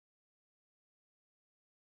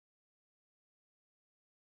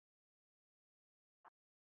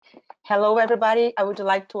Hello, everybody. I would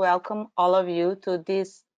like to welcome all of you to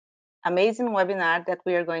this amazing webinar that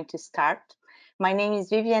we are going to start. My name is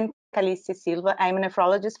Viviane Calice Silva. I'm a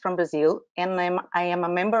nephrologist from Brazil, and I am a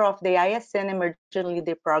member of the ISN Emerging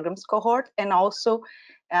Leader Programs cohort and also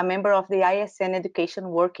a member of the ISN Education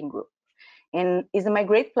Working Group. And it's my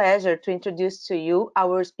great pleasure to introduce to you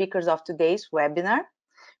our speakers of today's webinar.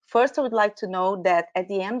 First, I would like to know that at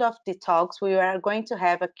the end of the talks, we are going to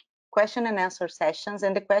have a question and answer sessions,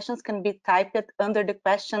 and the questions can be typed under the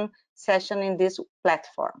question session in this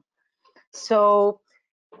platform. So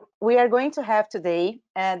we are going to have today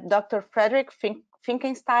Dr. Frederick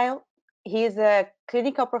Finkenstein. He is a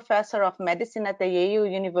clinical professor of medicine at the Yale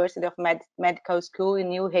University of Medical School in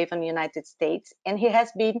New Haven, United States, and he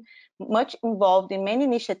has been much involved in many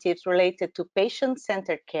initiatives related to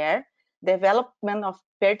patient-centered care, development of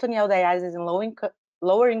peritoneal dialysis in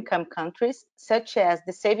lower income countries, such as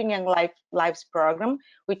the Saving Young Lives program,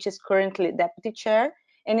 which is currently deputy chair,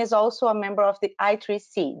 and is also a member of the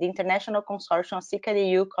I3C, the International Consortium of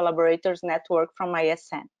CKDU Collaborators Network from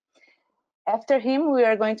ISN. After him, we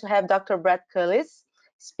are going to have Dr. Brad Cullis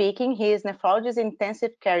speaking. He is nephrologist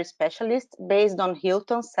intensive care specialist based on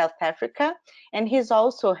Hilton, South Africa, and he's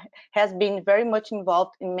also has been very much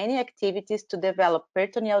involved in many activities to develop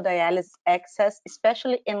peritoneal dialysis access,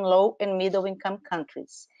 especially in low and middle income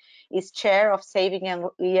countries. Is chair of Saving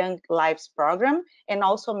Young Lives program and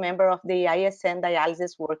also member of the ISN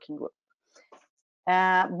Dialysis Working Group.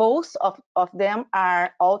 Both of them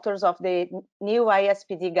are authors of the new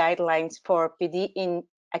ISPD guidelines for PD in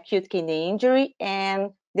acute kidney injury,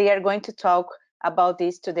 and they are going to talk about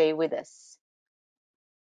this today with us.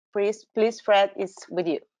 Please, Fred, is with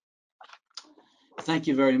you. Thank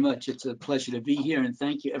you very much. It's a pleasure to be here, and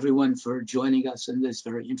thank you everyone for joining us in this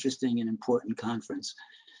very interesting and important conference.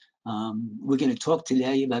 We're going to talk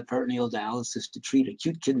today about peritoneal dialysis to treat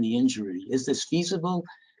acute kidney injury. Is this feasible?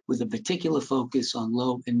 With a particular focus on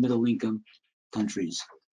low and middle income countries.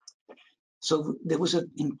 So there was a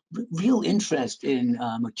real interest in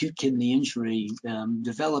acute kidney injury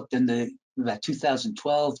developed in about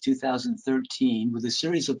 2012, 2013 with a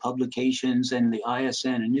series of publications and the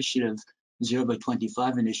ISN initiative, 0 by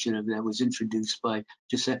 25 initiative that was introduced by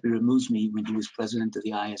Giuseppe Ramusmi when he was president of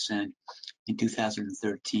the ISN in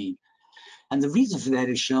 2013. And the reason for that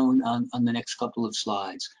is shown on the next couple of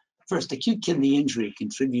slides. First, acute kidney injury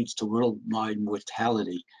contributes to worldwide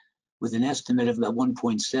mortality with an estimate of about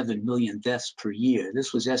 1.7 million deaths per year.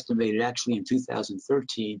 This was estimated actually in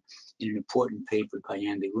 2013 in an important paper by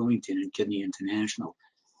Andy Willington in Kidney International.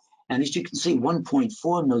 And as you can see,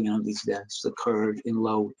 1.4 million of these deaths occurred in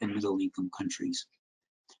low and middle income countries.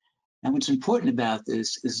 And what's important about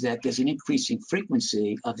this is that there's an increasing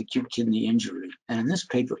frequency of acute kidney injury. And in this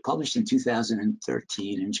paper published in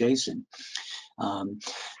 2013 in JASN,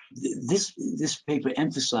 this paper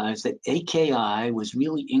emphasized that AKI was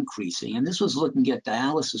really increasing, and this was looking at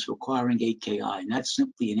dialysis requiring AKI, not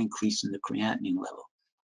simply an increase in the creatinine level.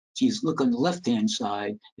 So you look on the left-hand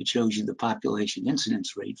side, it shows you the population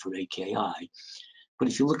incidence rate for AKI. But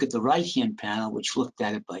if you look at the right-hand panel, which looked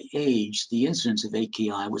at it by age, the incidence of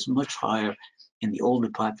AKI was much higher in the older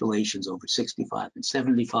populations over 65 and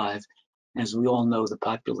 75. As we all know, the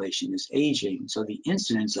population is aging, so the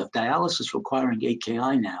incidence of dialysis requiring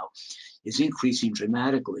AKI now is increasing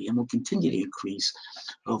dramatically and will continue to increase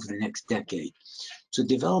over the next decade. So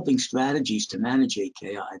developing strategies to manage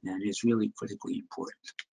AKI then is really critically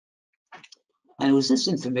important. And it was this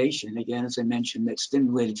information, again, as I mentioned, that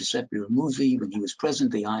stimulated Giuseppe Ramusmi when he was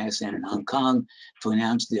president of the ISN in Hong Kong to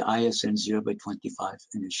announce the ISN 0 by 25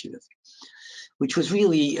 initiative, which was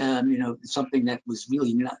really, something that was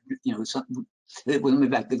really not, something that, let me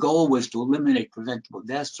back, the goal was to eliminate preventable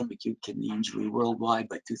deaths from acute kidney injury worldwide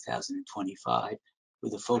by 2025,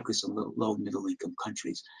 with a focus on low and middle income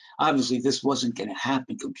countries. Obviously, this wasn't going to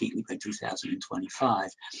happen completely by 2025,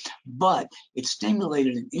 but it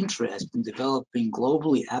stimulated an interest in developing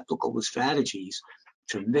globally applicable strategies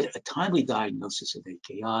to permit a timely diagnosis of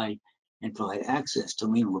AKI and provide access to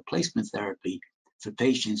renal replacement therapy for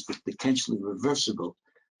patients with potentially reversible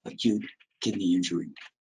acute kidney injury.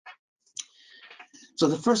 So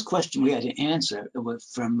the first question we had to answer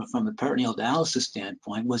from a peritoneal dialysis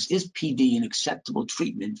standpoint was, is PD an acceptable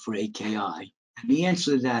treatment for AKI? And the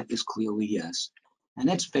answer to that is clearly yes. And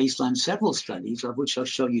that's based on several studies, of which I'll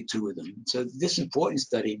show you two of them. So this important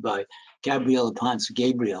study by Gabriela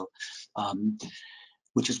Ponce-Gabriel,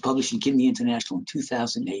 which was published in Kidney International in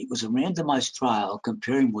 2008, was a randomized trial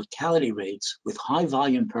comparing mortality rates with high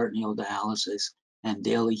volume peritoneal dialysis and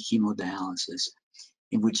daily hemodialysis,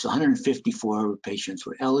 in which 154 patients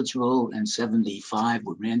were eligible and 75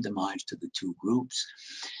 were randomized to the two groups.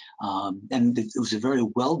 And it was a very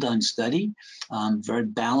well done study, very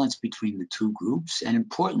balanced between the two groups. And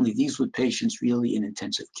importantly, these were patients really in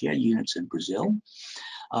intensive care units in Brazil.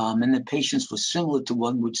 And the patients were similar to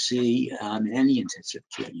one would see in any intensive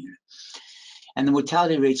care unit. And the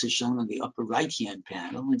mortality rates are shown on the upper right-hand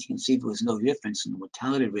panel. And you can see there was no difference in the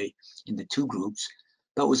mortality rate in the two groups.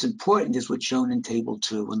 But what's important is what's shown in table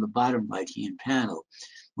 2 on the bottom right-hand panel.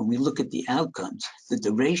 When we look at the outcomes, the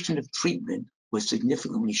duration of treatment was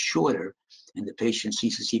significantly shorter in the patients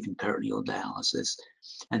receiving peritoneal dialysis,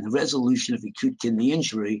 and the resolution of acute kidney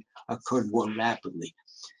injury occurred more rapidly.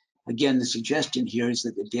 Again, the suggestion here is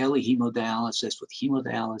that the daily hemodialysis with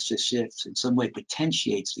hemodialysis shifts in some way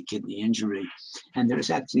potentiates the kidney injury, and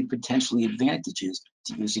there's actually potentially advantages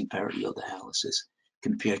to using peritoneal dialysis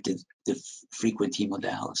compared to the frequent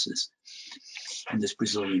hemodialysis in this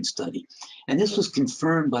Brazilian study. And this was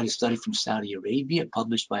confirmed by a study from Saudi Arabia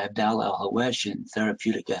published by Abdallah Al-Hawesh in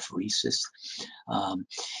Therapeutic Apheresis.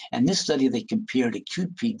 And this study, they compared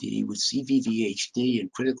acute PD with CVVHD in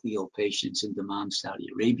critically ill patients in Dammam, Saudi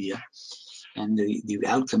Arabia. And the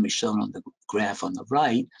outcome is shown on the graph on the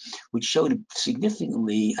right, which showed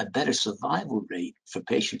significantly a better survival rate for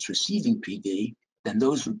patients receiving PD than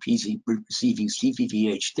those receiving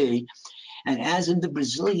CVVHD. And as in the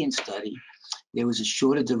Brazilian study, there was a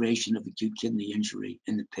shorter duration of acute kidney injury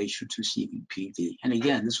in the patients receiving PD. And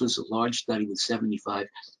again, this was a large study with 75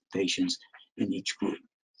 patients in each group.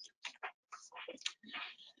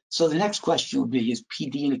 So the next question will be, is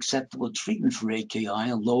PD an acceptable treatment for AKI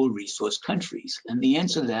in lower resource countries? And the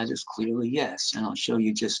answer to that is clearly yes. And I'll show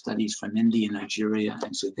you just studies from India, Nigeria,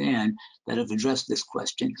 and Sudan that have addressed this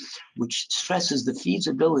question, which stresses the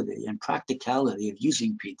feasibility and practicality of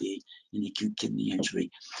using PD in acute kidney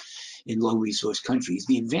injury in low resource countries.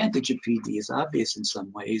 The advantage of PD is obvious in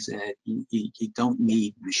some ways, that you don't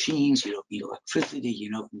need machines, you don't need electricity,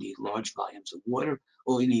 you don't need large volumes of water.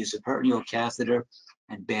 All you need is a peritoneal catheter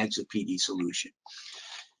and bags of PD solution.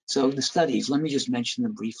 So the studies, let me just mention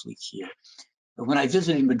them briefly here. When I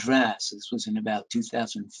visited Madras, this was in about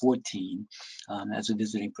 2014, as a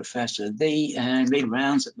visiting professor, they made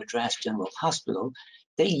rounds at Madras General Hospital.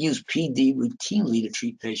 They use PD routinely to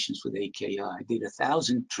treat patients with AKI. They did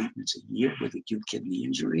 1,000 treatments a year with acute kidney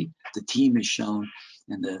injury. The team is shown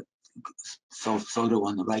in the photo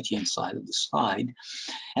on the right-hand side of the slide.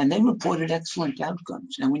 And they reported excellent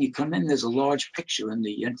outcomes. And when you come in, there's a large picture in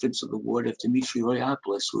the entrance of the ward of Dimitri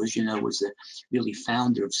Royopoulos, who, as you know, was the really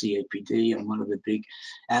founder of CAPD and one of the big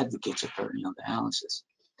advocates of peritoneal dialysis.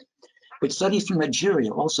 But studies from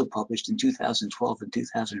Nigeria, also published in 2012 and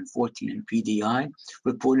 2014 in PDI,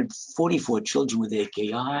 reported 44 children with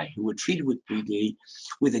AKI who were treated with PD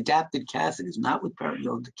with adapted catheters, not with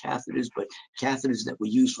peritoneal catheters, but catheters that were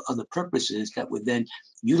used for other purposes that were then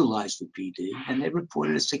utilized for PD, and they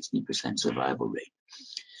reported a 60% survival rate.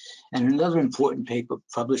 And another important paper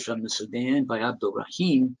published from the Sudan by Abdul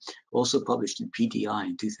Rahim, also published in PDI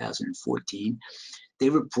in 2014, they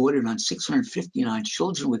reported on 659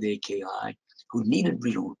 children with AKI who needed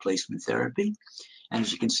renal replacement therapy. And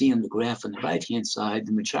as you can see on the graph on the right-hand side,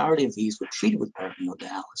 the majority of these were treated with peritoneal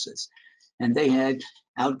dialysis. And they had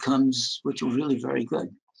outcomes which were really very good,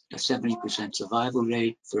 a 70% survival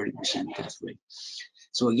rate, 30% death rate.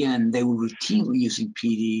 So again, they were routinely using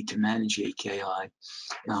PD to manage AKI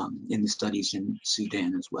in the studies in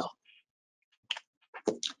Sudan as well.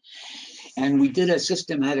 And we did a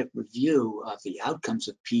systematic review of the outcomes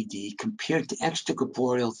of PD compared to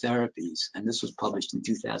extracorporeal therapies. And this was published in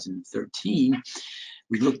 2013.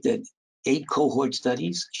 We looked at 8 cohort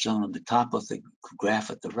studies shown on the top of the graph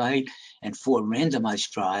at the right, and 4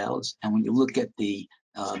 randomized trials. And when you look at the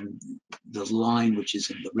line, which is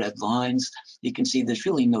in the red lines, you can see there's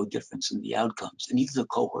really no difference in the outcomes in either the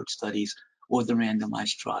cohort studies or the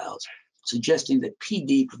randomized trials, suggesting that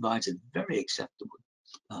PD provides a very acceptable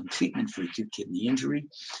treatment for acute kidney injury,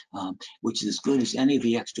 which is as good as any of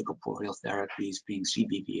the extracorporeal therapies, being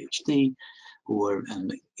CVVHD or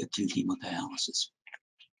acute hemodialysis.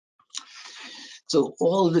 So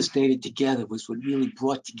all of this data together was what really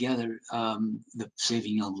brought together the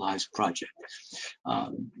Saving Young Lives project.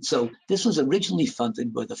 So this was originally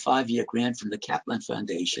funded with a 5-year grant from the Kaplan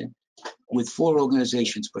Foundation, with 4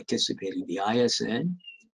 organizations participating: the ISN,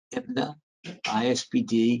 IPNA,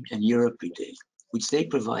 ISPD, and EuroPD, which they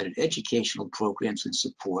provided educational programs and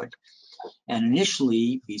support. And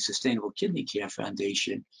initially, the Sustainable Kidney Care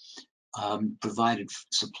Foundation provided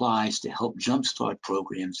supplies to help jumpstart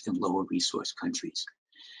programs in lower resource countries.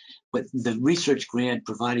 But the research grant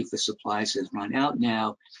providing for supplies has run out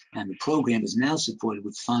now, and the program is now supported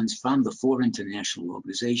with funds from the 4 international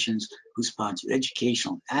organizations who sponsor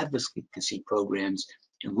educational advocacy programs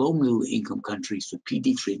in low middle income countries for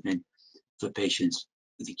PD treatment for patients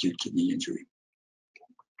with acute kidney injury.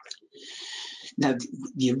 Now,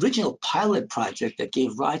 the original pilot project that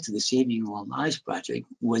gave rise to the Saving Lives Project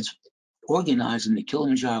was organized in the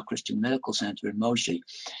Kilimanjaro Christian Medical Center in Moshi.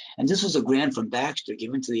 And this was a grant from Baxter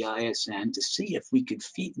given to the ISN to see if we could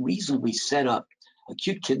reasonably set up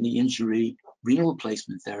acute kidney injury renal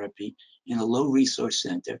replacement therapy in a low resource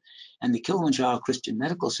center. And the Kilimanjaro Christian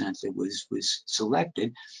Medical Center was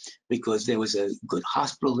selected because there was a good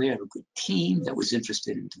hospital there, a good team that was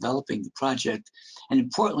interested in developing the project. And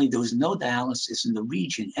importantly, there was no dialysis in the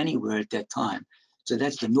region anywhere at that time. So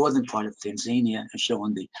that's the northern part of Tanzania,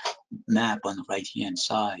 shown the map on the right-hand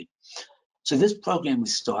side. So this program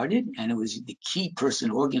was started, and it was the key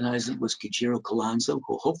person organizing was Kajiro Kalanzo,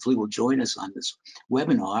 who hopefully will join us on this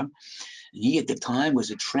webinar. And he at the time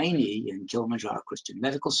was a trainee in Kilimanjaro Christian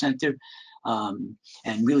Medical Center, and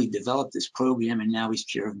really developed this program, and now he's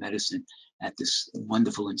chair of medicine at this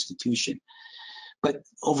wonderful institution. But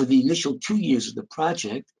over the initial 2 years of the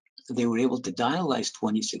project, they were able to dialyze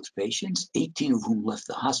 26 patients, 18 of whom left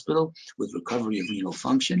the hospital with recovery of renal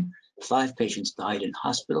function. 5 patients died in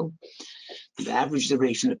hospital. The average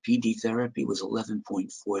duration of PD therapy was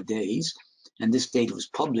 11.4 days, and this data was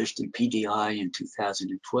published in PDI in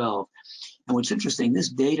 2012. And what's interesting, this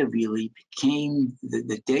data really became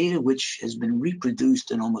the data which has been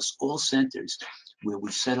reproduced in almost all centers where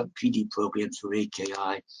we set up PD programs for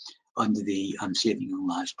AKI under the Saving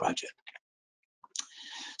Lives Project.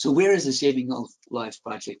 So where is the Saving Lives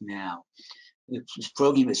Project now? This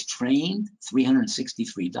program has trained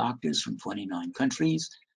 363 doctors from 29 countries.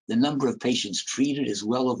 The number of patients treated is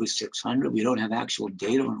well over 600. We don't have actual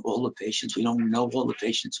data on all the patients. We don't know all the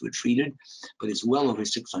patients who are treated, but it's well over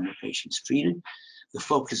 600 patients treated. The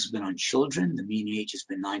focus has been on children. The mean age has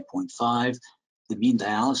been 9.5. The mean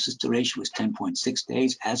dialysis duration was 10.6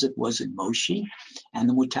 days, as it was in Moshi. And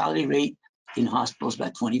the mortality rate in hospitals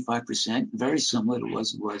about 25%, very similar to what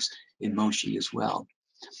it was in Moshi as well.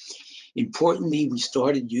 Importantly, we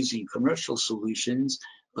started using commercial solutions,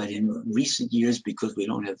 but in recent years, because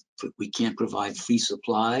we can't provide free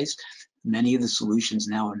supplies, many of the solutions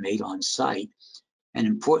now are made on site. And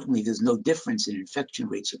importantly, there's no difference in infection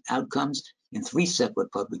rates or outcomes in 3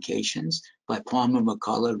 separate publications by Palmer,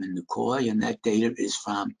 McCullough, and Nkoy, and that data is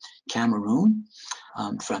from Cameroon,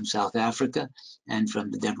 from South Africa, and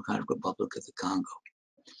from the Democratic Republic of the Congo.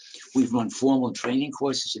 We've run formal training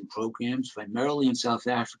courses and programs primarily in South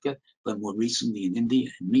Africa, but more recently in India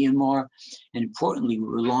and Myanmar. And importantly, we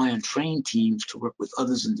rely on trained teams to work with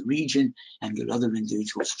others in the region and get other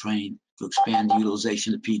individuals trained to expand the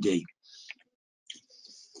utilization of PD.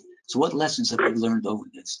 So what lessons have we learned over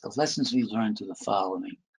this? The lessons we learned are the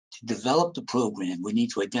following. To develop the program, we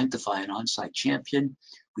need to identify an on-site champion.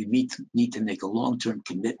 We need to make a long-term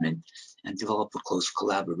commitment and develop a close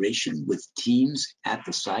collaboration with teams at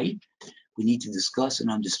the site. We need to discuss and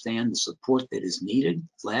understand the support that is needed,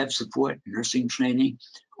 lab support, nursing training,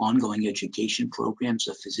 ongoing education programs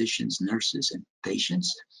of physicians, nurses, and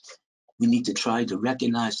patients. We need to try to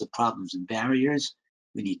recognize the problems and barriers.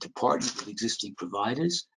 We need to partner with existing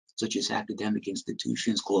providers, such as academic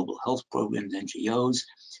institutions, global health programs, NGOs.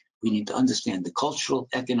 We need to understand the cultural,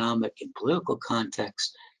 economic, and political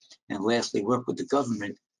context. And lastly, work with the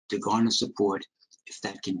government to garner support if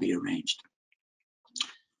that can be arranged.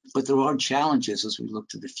 But there are challenges as we look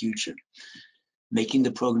to the future. Making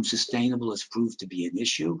the program sustainable has proved to be an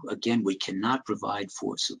issue. Again, we cannot provide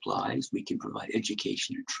for supplies. We can provide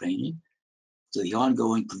education and training. So the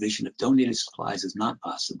ongoing provision of donated supplies is not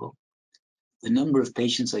possible. The number of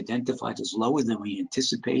patients identified is lower than we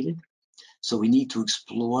anticipated. So we need to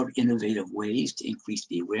explore innovative ways to increase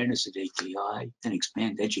the awareness of AKI and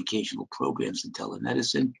expand educational programs in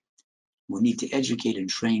telemedicine. We need to educate and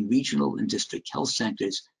train regional and district health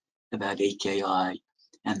centers about AKI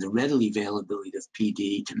and the readily availability of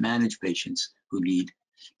PD to manage patients who need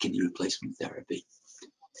kidney replacement therapy.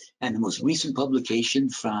 And the most recent publication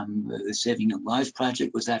from the Saving Lives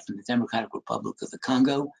Project was that from the Democratic Republic of the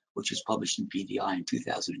Congo, which was published in PDI in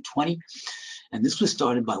 2020. And this was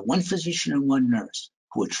started by 1 physician and 1 nurse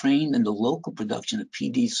who were trained in the local production of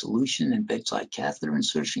PD solution and bedside catheter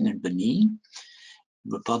insertion in Benin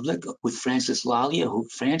Republic with Francis Lalia, who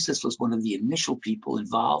Francis was one of the initial people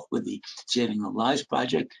involved with the Saving Lives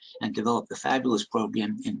Project and developed the fabulous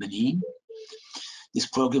program in Benin. This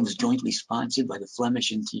program was jointly sponsored by the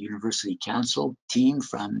Flemish Inter-University Council team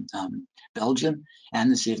from Belgium and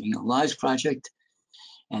the Saving Lives Project.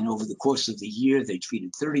 And over the course of the year, they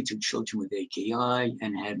treated 32 children with AKI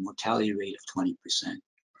and had a mortality rate of 20%.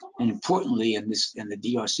 And importantly, in the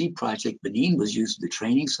DRC project, Benin was used as the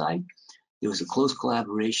training site. There was a close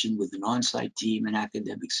collaboration with an on-site team and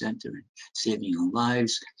academic center in saving on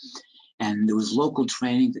lives. And there was local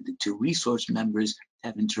training that the 2 resource members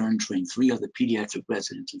have in turn trained 3 other pediatric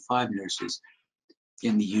residents and 5 nurses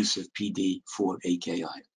in the use of PD for AKI.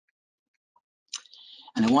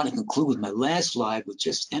 And I want to conclude with my last slide with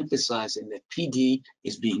just emphasizing that PD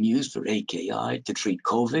is being used for AKI to treat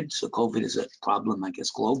COVID. So COVID is a problem, I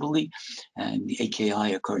guess, globally, and the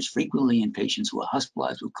AKI occurs frequently in patients who are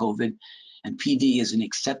hospitalized with COVID. And PD is an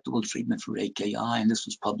acceptable treatment for AKI, and this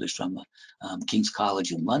was published from King's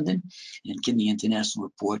College in London and Kidney International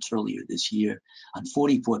reports earlier this year on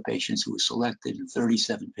 44 patients who were selected, and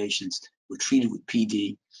 37 patients were treated with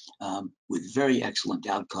PD with very excellent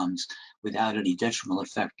outcomes without any detrimental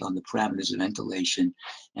effect on the parameters of ventilation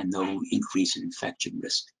and no increase in infection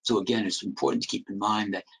risk. So again, it's important to keep in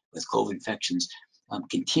mind that with COVID infections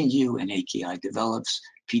continue and AKI develops,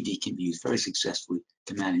 PD can be used very successfully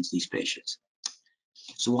to manage these patients.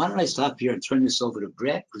 So why don't I stop here and turn this over to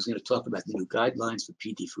Brett, who's going to talk about the new guidelines for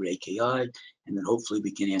PD for AKI, and then hopefully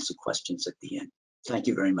we can answer questions at the end. Thank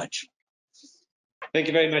you very much. Thank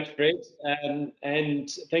you very much, Fred, and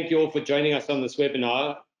thank you all for joining us on this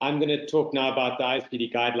webinar. I'm going to talk now about the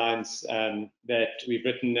ISPD guidelines that we've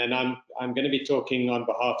written, and I'm going to be talking on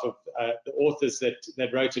behalf of the authors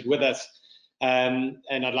that wrote it with us, and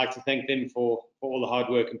I'd like to thank them for all the hard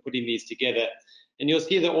work in putting these together. And you'll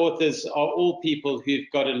see the authors are all people who've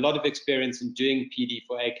got a lot of experience in doing PD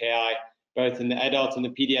for AKI, both in the adult and the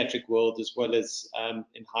pediatric world, as well as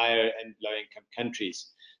in higher and low-income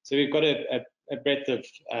countries. So we've got a breadth of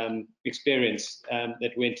experience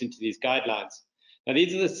that went into these guidelines. Now,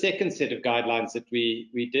 these are the second set of guidelines that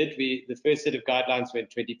we did. The first set of guidelines were in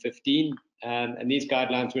 2015, and these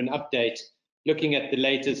guidelines were an update looking at the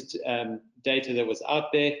latest data that was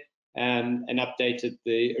out there and updated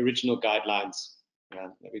the original guidelines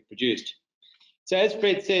that we produced. So as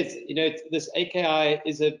Fred says, you know, this AKI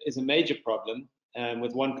is a major problem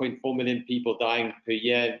with 1.4 million people dying per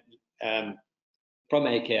year from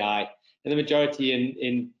AKI, and the majority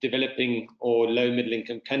in developing or low middle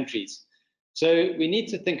income countries. So we need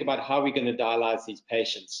to think about how we're going to dialyze these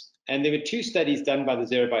patients. And there were 2 studies done by the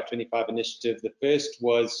 0 by 25 initiative. The first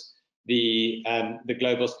was the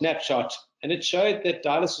global snapshot, and it showed that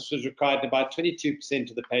dialysis was required in about 22%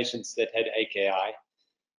 of the patients that had AKI.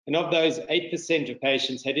 And of those, 8% of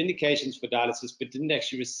patients had indications for dialysis but didn't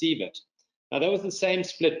actually receive it. Now, that was the same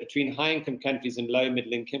split between high-income countries and low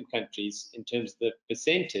middle-income countries in terms of the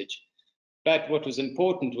percentage. But what was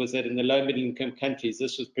important was that in the low middle-income countries,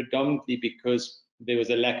 this was predominantly because there was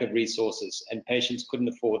a lack of resources and patients couldn't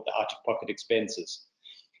afford the out-of-pocket expenses.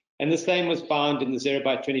 And the same was found in the 0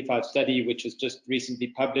 by 25 study, which was just recently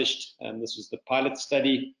published. This was the pilot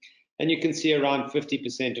study. And you can see around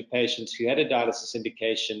 50% of patients who had a dialysis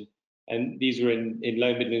indication, and these were in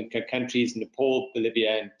low middle-income countries, Nepal,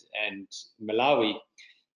 Bolivia, and Malawi.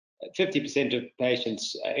 50% of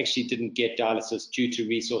patients actually didn't get dialysis due to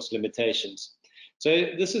resource limitations. So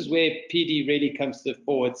this is where PD really comes to the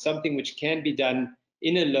fore. It's something which can be done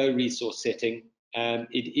in a low resource setting.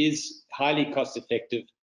 It is highly cost effective,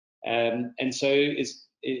 and so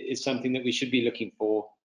is something that we should be looking for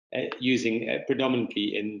using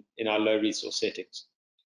predominantly in our low resource settings.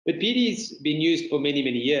 But PD's been used for many,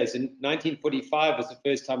 many years. In 1945 was the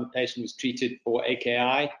first time a patient was treated for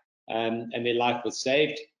AKI, and their life was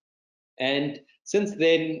saved. And since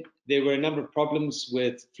then, there were a number of problems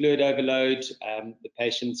with fluid overload. The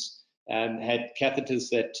patients had catheters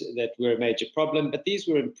that were a major problem, but these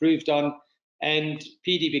were improved on, and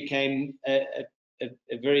PD became a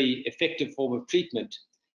very effective form of treatment.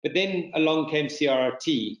 But then along came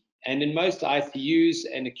CRRT, and in most ICUs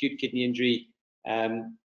and acute kidney injury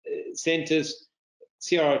centers,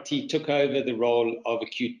 CRRT took over the role of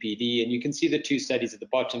acute PD, and you can see the 2 studies at the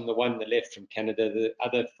bottom, the one on the left from Canada, the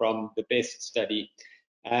other from the BEST study,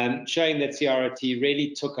 showing that CRRT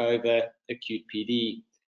really took over acute PD.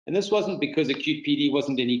 And this wasn't because acute PD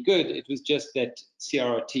wasn't any good, it was just that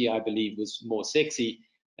CRRT, I believe, was more sexy,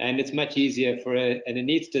 and it's much easier for an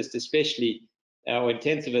anesthetist, especially, or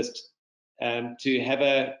intensivist, to have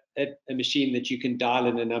a machine that you can dial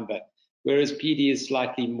in a number, whereas PD is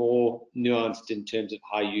slightly more nuanced in terms of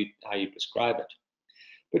how you prescribe it.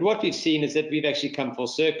 But what we've seen is that we've actually come full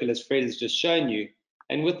circle, as Fred has just shown you,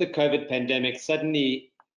 and with the COVID pandemic,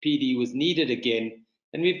 suddenly PD was needed again,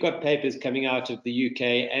 and we've got papers coming out of the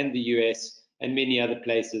UK and the US and many other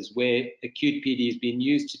places where acute PD is being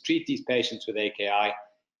used to treat these patients with AKI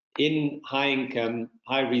in high-income,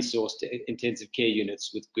 high-resourced intensive care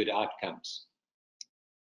units with good outcomes.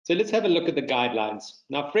 So let's have a look at the guidelines.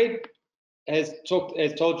 Now, Fred has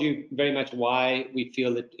told you very much why we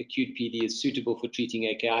feel that acute PD is suitable for treating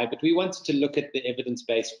AKI, but we wanted to look at the evidence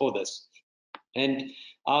base for this. And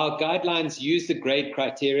our guidelines use the grade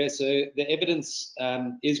criteria, so the evidence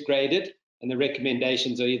is graded, and the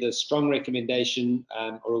recommendations are either a strong recommendation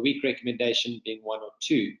or a weak recommendation, being 1 or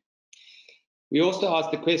 2. We also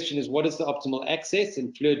ask the question is, what is the optimal access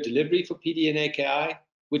and fluid delivery for PD and AKI?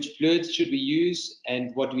 Which fluids should we use,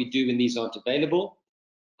 and what do we do when these aren't available?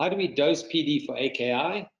 How do we dose PD for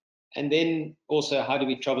AKI? And then also, how do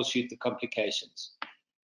we troubleshoot the complications?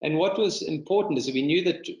 And what was important is that we knew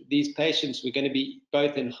that these patients were going to be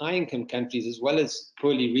both in high-income countries as well as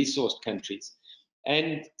poorly resourced countries.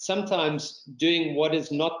 And sometimes doing what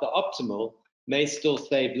is not the optimal may still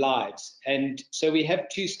save lives. And so we have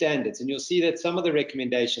 2 standards, and you'll see that some of the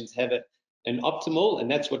recommendations have an optimal, and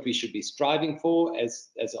that's what we should be striving for as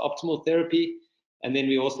optimal therapy. And then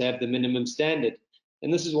we also have the minimum standard.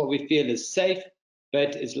 And this is what we feel is safe,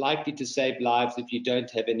 but is likely to save lives if you don't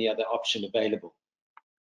have any other option available.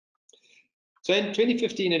 So in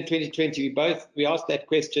 2015 and 2020, we asked that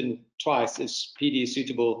question twice: is PD a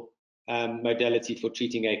suitable modality for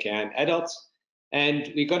treating AKI in adults?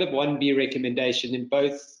 And we got a 1B recommendation in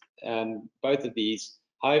both of these.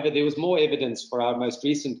 However, there was more evidence for our most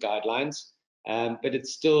recent guidelines, but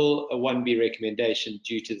it's still a 1B recommendation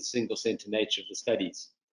due to the single center nature of the studies.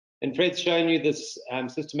 And Fred's shown you this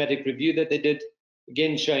systematic review that they did,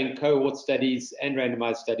 again showing cohort studies and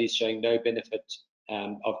randomized studies showing no benefit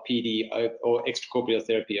of PD or extracorporeal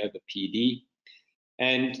therapy over PD.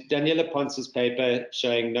 And Daniela Ponce's paper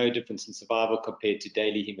showing no difference in survival compared to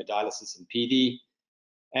daily hemodialysis and PD.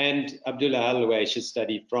 And Abdullah Al-Waish's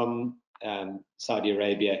study from Saudi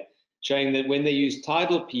Arabia showing that when they used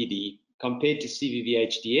tidal PD compared to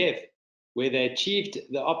CVV-HDF, where they achieved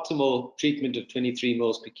the optimal treatment of 23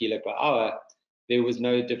 mils per kilo per hour, there was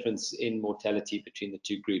no difference in mortality between the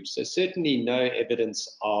 2 groups. So certainly no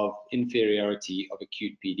evidence of inferiority of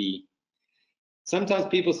acute PD. Sometimes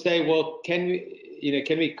people say, well, can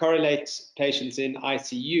we correlate patients in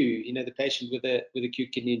ICU? The patient with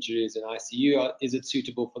acute kidney injury is in ICU. Is it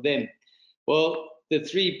suitable for them? Well, the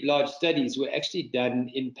 3 large studies were actually done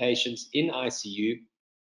in patients in ICU.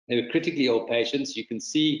 They were critically ill patients. You can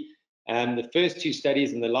see the first 2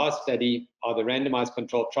 studies and the last study are the randomized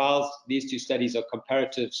controlled trials. These 2 studies are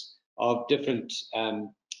comparatives of different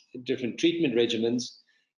treatment regimens.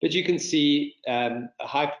 But you can see a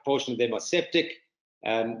high proportion of them are septic.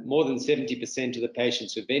 More than 70% of the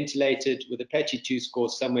patients were ventilated with Apache 2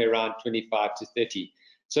 scores somewhere around 25 to 30.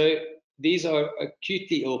 So these are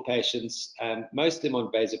acutely ill patients, most of them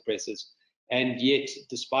on vasopressors, and yet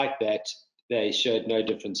despite that, they showed no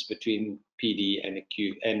difference between PD and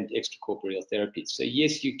acute and extracorporeal therapies. So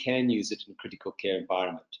yes, you can use it in a critical care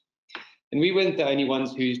environment. And we weren't the only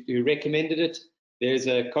ones who recommended it. There's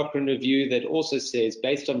a Cochrane review that also says,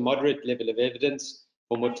 based on moderate level of evidence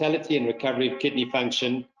for mortality and recovery of kidney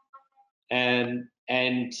function, and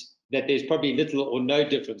that there's probably little or no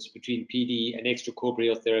difference between PD and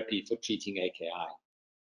extracorporeal therapy for treating AKI.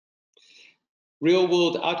 Real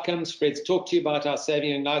world outcomes, Fred's talked to you about our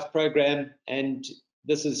Saving Lives program, and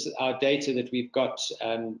this is our data that we've got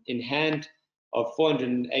in hand of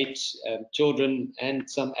 408 children and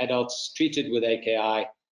some adults treated with AKI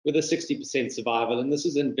with a 60% survival. And this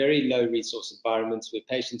is in very low resource environments where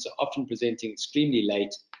patients are often presenting extremely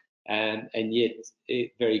late and yet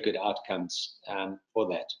very good outcomes for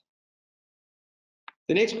that.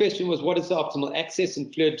 The next question was, what is the optimal access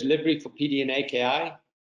and fluid delivery for PD and AKI?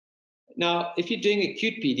 Now, if you're doing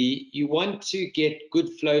acute PD, you want to get good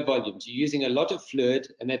flow volumes. You're using a lot of fluid,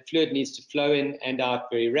 and that fluid needs to flow in and out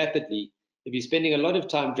very rapidly. If you're spending a lot of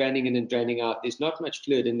time draining in and draining out, there's not much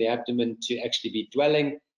fluid in the abdomen to actually be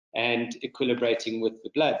dwelling and equilibrating with the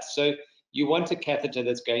blood. So you want a catheter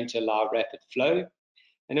that's going to allow rapid flow.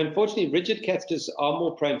 And unfortunately, rigid catheters are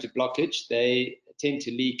more prone to blockage. They tend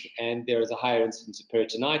to leak, and there is a higher incidence of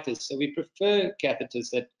peritonitis. So we prefer catheters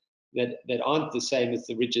that aren't the same as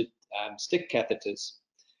the rigid stick catheters.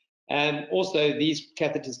 Also, these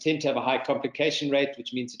catheters tend to have a high complication rate,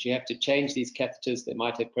 which means that you have to change these catheters. They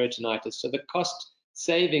might have peritonitis. So the cost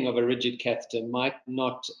saving of a rigid catheter might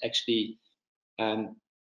not actually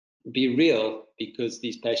be real, because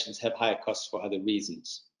these patients have higher costs for other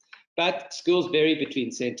reasons. But skills vary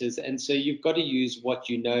between centers, and so you've got to use what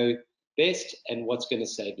you know best and what's going to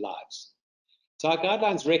save lives. So our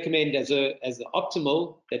guidelines recommend as the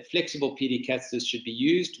optimal that flexible PD catheters should be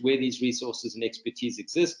used where these resources and expertise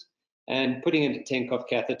exist, and putting in a Tenkov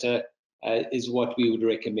catheter is what we would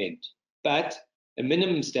recommend. But a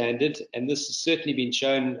minimum standard, and this has certainly been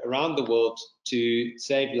shown around the world to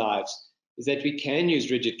save lives, is that we can use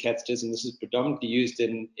rigid catheters, and this is predominantly used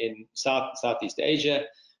in Southeast Asia,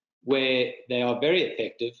 where they are very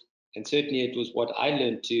effective, and certainly it was what I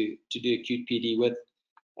learned to do acute PD with.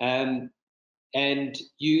 And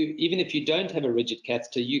even if you don't have a rigid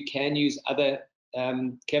catheter, you can use other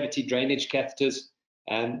cavity drainage catheters.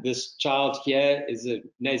 This child here is a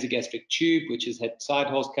nasogastric tube, which has had side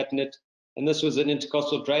holes cut in it. And this was an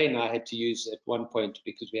intercostal drain I had to use at one point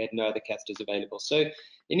because we had no other catheters available. So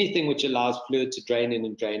anything which allows fluid to drain in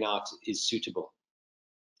and drain out is suitable.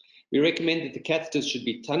 We recommend that the catheters should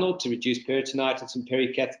be tunneled to reduce peritonitis and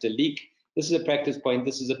pericatheter leak. This is a practice point.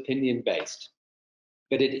 This is opinion-based.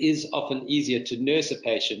 But it is often easier to nurse a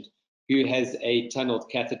patient who has a tunneled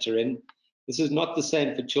catheter in. This is not the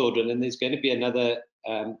same for children, and there's going to be another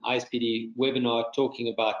ISPD webinar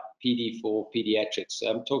talking about PD for pediatrics. So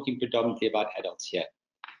I'm talking predominantly about adults here.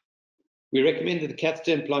 We recommend that the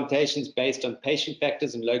catheter implantation is based on patient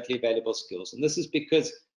factors and locally available skills. And this is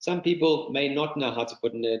because some people may not know how to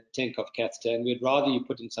put in a Tenkov catheter, and we'd rather you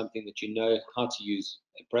put in something that you know how to use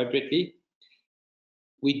appropriately.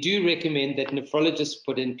 We do recommend that nephrologists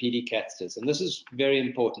put in PD catheters, and this is very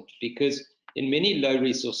important because in many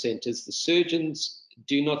low-resource centers, the surgeons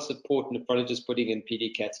do not support nephrologists putting in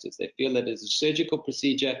PD catheters. They feel that it's a surgical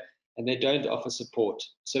procedure and they don't offer support.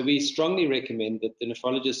 So we strongly recommend that the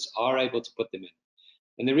nephrologists are able to put them in.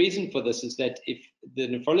 And the reason for this is that if the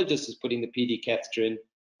nephrologist is putting the PD catheter in,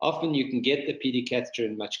 often you can get the PD catheter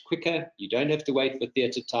in much quicker. You don't have to wait for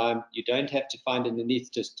theatre time. You don't have to find an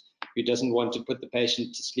anaesthetist who doesn't want to put the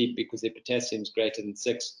patient to sleep because their potassium is greater than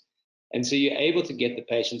 6. And so you're able to get the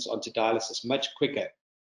patients onto dialysis much quicker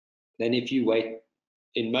than if you wait,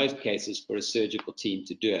 in most cases, for a surgical team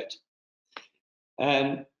to do it.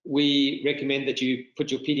 We recommend that you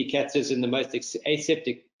put your PD catheters in the most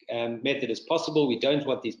aseptic method as possible. We don't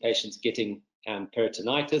want these patients getting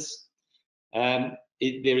peritonitis. There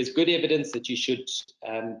is good evidence that you should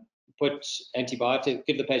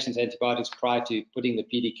give the patients antibiotics prior to putting the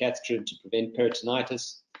PD catheter in to prevent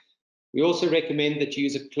peritonitis. We also recommend that you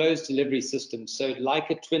use a closed delivery system. So like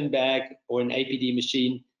a twin bag or an APD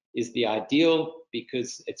machine is the ideal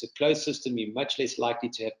because it's a closed system. You're much less likely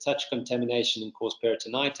to have touch contamination and cause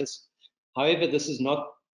peritonitis. However, this is not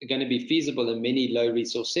going to be feasible in many low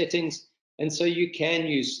resource settings. And so you can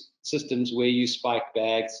use systems where you spike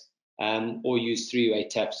bags or use three-way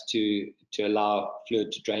taps to allow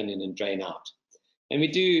fluid to drain in and drain out. And we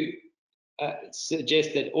do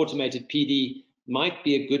suggest that automated PD might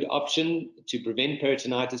be a good option to prevent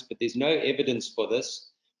peritonitis, but there's no evidence for this.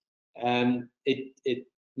 It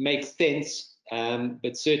makes sense,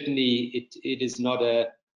 but certainly it is not a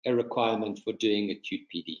requirement for doing acute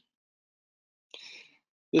PD.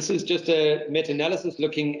 This is just a meta-analysis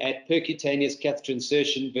looking at percutaneous catheter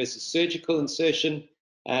insertion versus surgical insertion.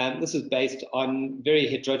 This is based on very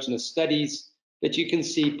heterogeneous studies, but you can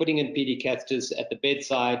see putting in PD catheters at the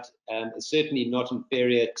bedside is certainly not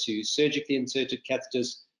inferior to surgically inserted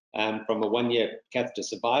catheters from a 1-year catheter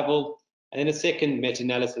survival. And then a second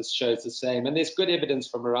meta-analysis shows the same. And there's good evidence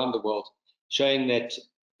from around the world showing that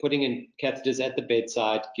putting in catheters at the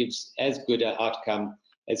bedside gives as good an outcome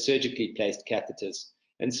as surgically placed catheters.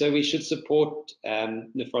 And so we should support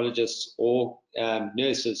nephrologists or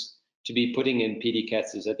nurses to be putting in PD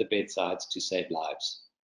catheters at the bedsides to save lives.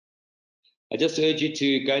 I just urge you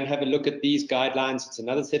to go and have a look at these guidelines. It's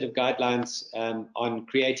another set of guidelines on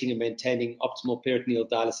creating and maintaining optimal peritoneal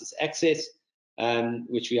dialysis access,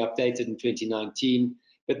 which we updated in 2019.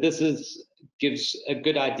 But this gives a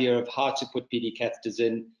good idea of how to put PD catheters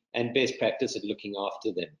in and best practice at looking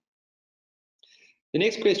after them. The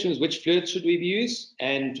next question is, which fluids should we use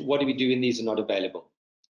and what do we do when these are not available?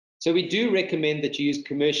 So we do recommend that you use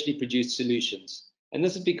commercially produced solutions. And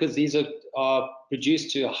this is because these are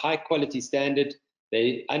produced to a high quality standard.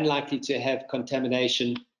 They're unlikely to have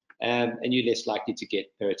contamination and you're less likely to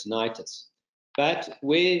get peritonitis. But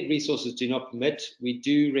where resources do not permit, we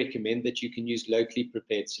do recommend that you can use locally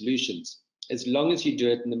prepared solutions, as long as you do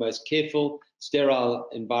it in the most careful, sterile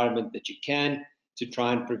environment that you can to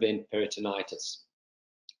try and prevent peritonitis.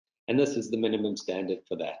 And this is the minimum standard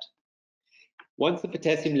for that. Once the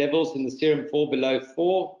potassium levels in the serum fall below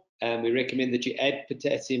 4, we recommend that you add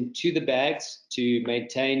potassium to the bags to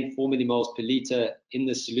maintain 4 millimoles per liter in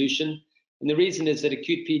the solution. And the reason is that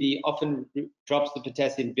acute PD often drops the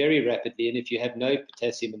potassium very rapidly, and if you have no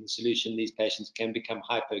potassium in the solution, these patients can become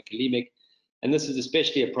hypokalemic. And this is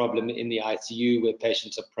especially a problem in the ICU where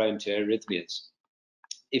patients are prone to arrhythmias.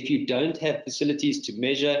 If you don't have facilities to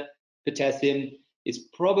measure potassium, it's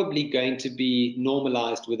probably going to be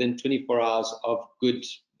normalized within 24 hours of good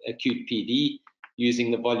acute PD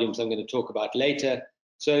using the volumes I'm going to talk about later.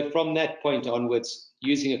 So from that point onwards,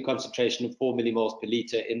 using a concentration of 4 millimoles per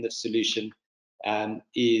liter in the solution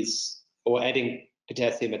or adding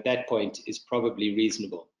potassium at that point is probably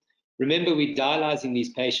reasonable. Remember, we're dialyzing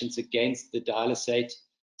these patients against the dialysate,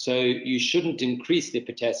 so you shouldn't increase their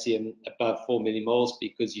potassium above 4 millimoles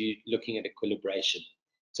because you're looking at equilibration.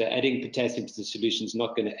 So adding potassium to the solution is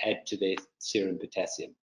not going to add to their serum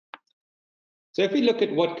potassium. So if we look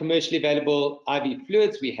at what commercially available IV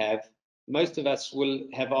fluids we have, most of us will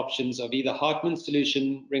have options of either Hartmann's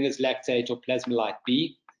solution, Ringer's lactate, or Plasmolite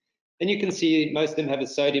B. And you can see most of them have a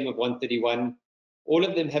sodium of 131. All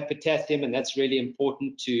of them have potassium, and that's really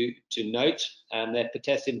important to note, that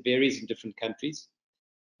potassium varies in different countries.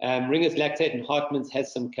 Ringer's lactate and Hartmann's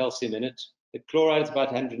has some calcium in it. The chloride is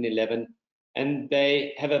about 111, and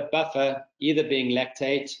they have a buffer, either being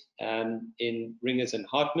lactate in Ringer's and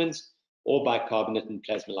Hartmann's, or bicarbonate in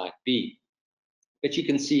Plasmolite B. But you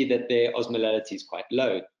can see that their osmolality is quite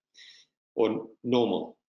low or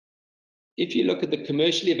normal. If you look at the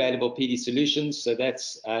commercially available PD solutions, so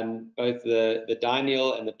that's both the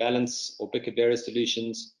Dialysis and the Balance or Bicavera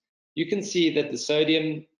solutions, you can see that the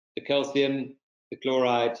sodium, the calcium, the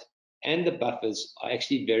chloride, and the buffers are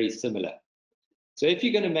actually very similar. So if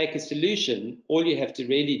you're going to make a solution, all you have to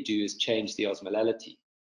really do is change the osmolality.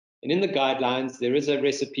 And in the guidelines, there is a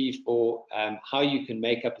recipe for how you can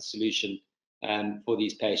make up a solution for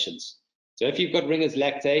these patients. So if you've got Ringer's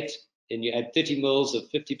lactate and you add 30 mils of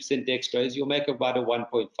 50% dextrose, you'll make about a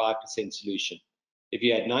 1.5% solution. If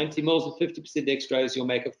you add 90 mils of 50% dextrose, you'll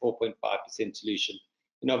make a 4.5% solution.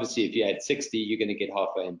 And obviously, if you add 60, you're going to get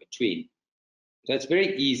halfway in between. So it's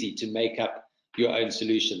very easy to make up your own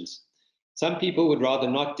solutions. Some people would rather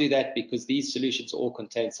not do that because these solutions all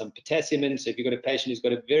contain some potassium in. So if you've got a patient who's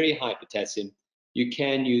got a very high potassium, you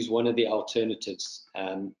can use one of the alternatives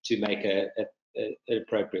to make an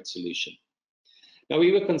appropriate solution. Now,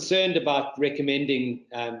 we were concerned about recommending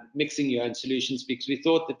mixing your own solutions because we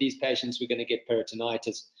thought that these patients were going to get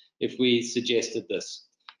peritonitis if we suggested this.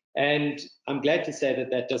 And I'm glad to say that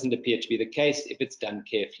that doesn't appear to be the case if it's done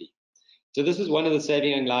carefully. So this is one of the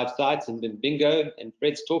Saving Young Lives sites in Bingo, and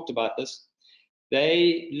Fred's talked about this.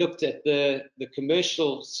 They looked at the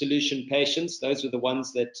commercial solution patients. Those were the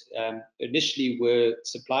ones that initially were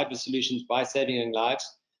supplied with solutions by Saving Young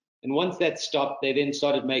Lives. And once that stopped, they then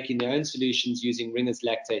started making their own solutions using Ringer's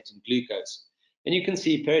lactate and glucose. And you can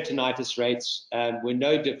see peritonitis rates were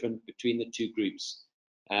no different between the two groups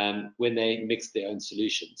when they mixed their own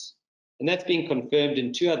solutions. And that's been confirmed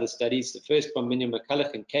in two other studies. The first from Minnie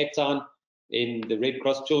McCulloch in Cape Town, in the Red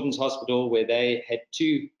Cross Children's Hospital, where they had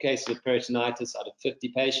 2 cases of peritonitis out of 50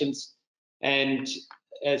 patients. And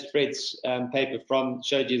as Fred's paper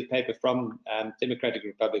showed you, the paper from Democratic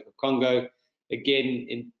Republic of Congo, again,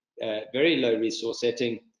 in very low resource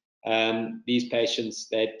setting, these patients,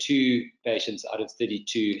 they had 2 patients out of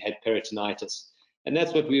 32 had peritonitis. And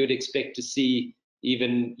that's what we would expect to see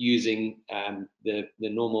even using the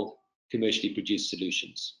normal commercially produced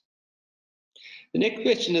solutions. The next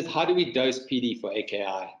question is, how do we dose PD for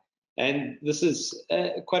AKI? And this is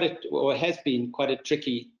has been quite a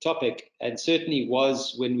tricky topic, and certainly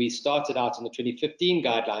was when we started out in the 2015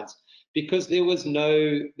 guidelines, because there was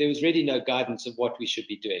really no guidance of what we should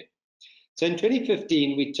be doing. So in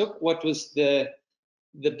 2015, we took what was the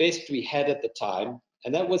best we had at the time,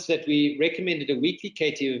 and that was that we recommended a weekly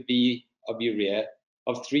KTOV of urea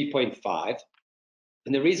of 3.5.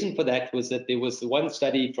 And the reason for that was that there was the one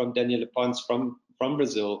study from Daniel Ponce from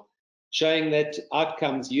Brazil showing that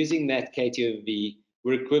outcomes using that KTOV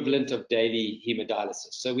were equivalent of daily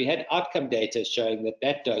hemodialysis. So we had outcome data showing that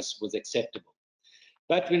that dose was acceptable.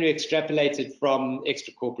 But when we extrapolated from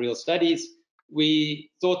extracorporeal studies, we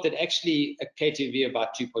thought that actually a KTOV of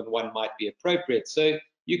about 2.1 might be appropriate. So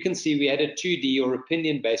you can see we had a 2D or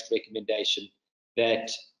opinion-based recommendation that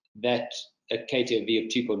a KTOV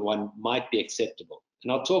of 2.1 might be acceptable.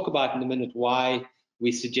 And I'll talk about in a minute why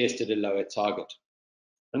we suggested a lower target.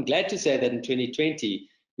 I'm glad to say that in 2020,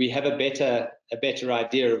 we have a better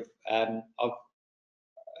idea of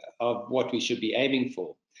what we should be aiming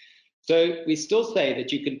for. So we still say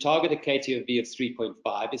that you can target a KTOV of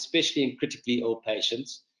 3.5, especially in critically ill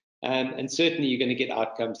patients. And certainly you're going to get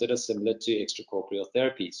outcomes that are similar to extracorporeal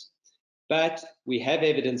therapies. But we have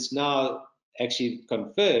evidence now actually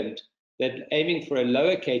confirmed that aiming for a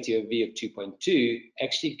lower KTOV of 2.2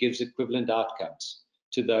 actually gives equivalent outcomes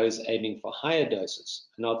to those aiming for higher doses.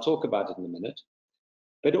 And I'll talk about it in a minute.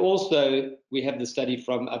 But also, we have the study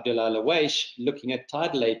from Abdullah Lawaish looking at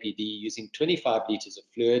tidal APD using 25 liters of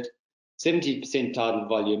fluid, 70% tidal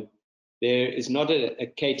volume. There is not a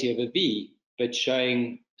KT/V, but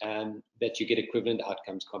showing that you get equivalent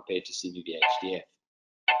outcomes compared to CVV-HDF.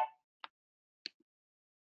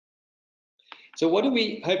 So what are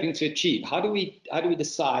we hoping to achieve? How do we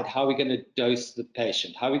decide how we're going to dose the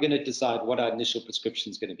patient? How are we going to decide what our initial prescription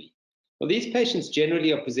is going to be? Well, these patients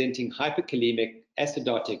generally are presenting hyperkalemic,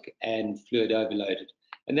 acidotic, and fluid overloaded.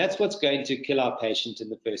 And that's what's going to kill our patient in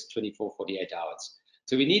the first 24, 48 hours.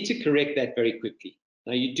 So we need to correct that very quickly.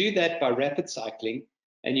 Now, you do that by rapid cycling,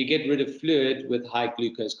 and you get rid of fluid with high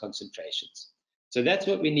glucose concentrations. So that's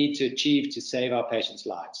what we need to achieve to save our patients'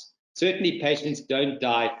 lives. Certainly, patients don't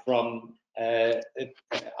die from a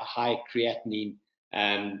high creatinine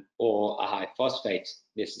or a high phosphate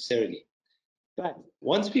necessarily. But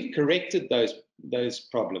once we've corrected those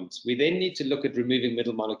problems, we then need to look at removing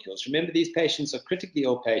middle molecules. Remember, these patients are critically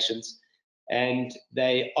ill patients, and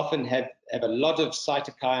they often have a lot of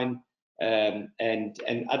cytokine and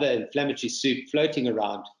other inflammatory soup floating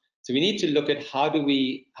around. So we need to look at how do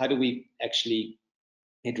we actually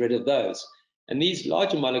get rid of those. And these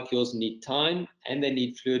larger molecules need time, and they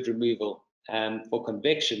need fluid removal for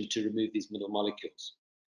convection to remove these middle molecules.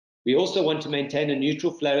 We also want to maintain a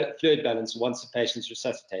neutral fluid balance once the patient's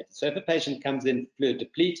resuscitated. So if a patient comes in fluid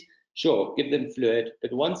deplete, sure, give them fluid,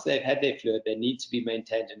 but once they've had their fluid, they need to be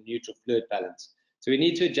maintained in neutral fluid balance. So we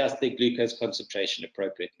need to adjust their glucose concentration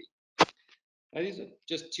appropriately. Now, these are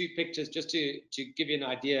just two pictures just to give you an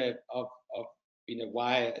idea of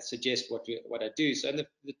why I suggest what I do. So in the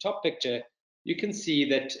top picture, you can see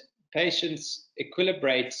that patients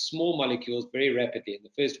equilibrate small molecules very rapidly in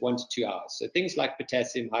the first 1 to 2 hours. So things like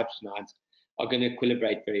potassium, hydrogen ions are going to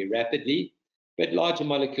equilibrate very rapidly, but larger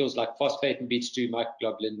molecules like phosphate and beta-2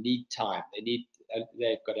 microglobulin need time.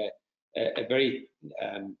 They've got a very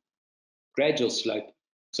gradual slope.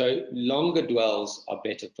 So longer dwells are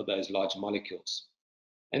better for those larger molecules.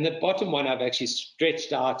 And the bottom one, I've actually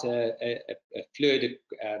stretched out a fluid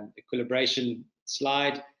equilibration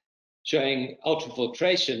slide showing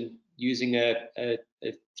ultrafiltration using a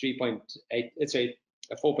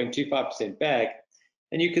 4.25% bag.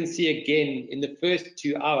 And you can see again, in the first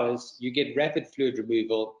 2 hours, you get rapid fluid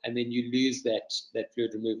removal, and then you lose that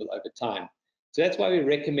fluid removal over time. So that's why we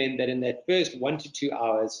recommend that in that first 1 to 2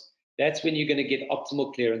 hours, that's when you're going to get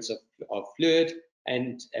optimal clearance of fluid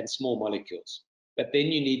and small molecules. But then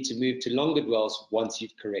you need to move to longer dwells once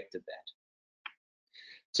you've corrected that.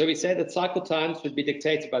 So we say that cycle times should be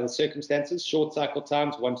dictated by the circumstances, short cycle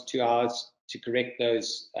times, 1 to 2 hours to correct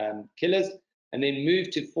those killers, and then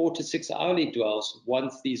move to 4 to 6 hourly dwells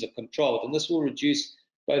once these are controlled. And this will reduce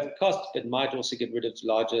both cost, but might also get rid of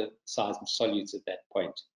larger size solutes at that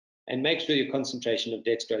point. And make sure your concentration of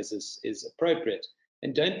dextrose is appropriate.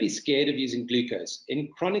 And don't be scared of using glucose. In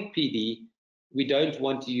chronic PD, we don't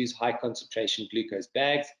want to use high concentration glucose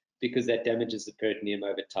bags because that damages the peritoneum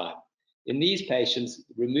over time. In these patients,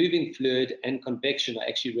 removing fluid and convection are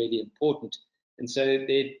actually really important. And so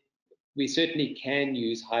we certainly can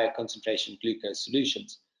use higher concentration glucose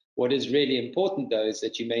solutions. What is really important, though, is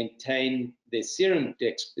that you maintain the serum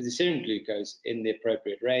glucose in the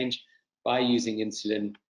appropriate range by using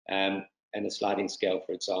insulin and a sliding scale,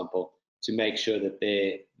 for example, to make sure that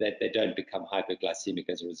they don't become hyperglycemic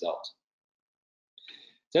as a result.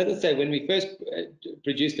 So as I say, when we first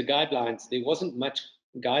produced the guidelines, there wasn't much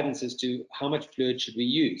guidance as to how much fluid should we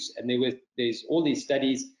use. And there's all these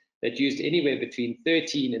studies that used anywhere between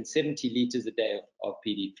 13 and 70 liters a day of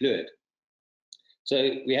PD fluid.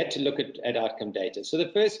 So we had to look at outcome data. So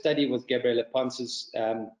the first study was Daniela Ponce's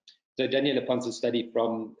study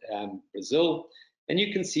from Brazil. And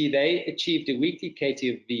you can see they achieved a weekly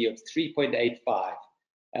KTV of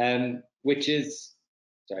 3.85, which is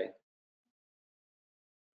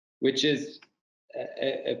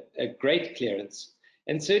a great clearance,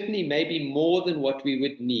 and certainly maybe more than what we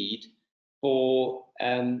would need for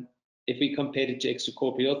if we compared it to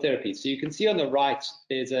extracorporeal therapy. So you can see on the right,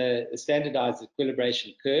 there's a standardized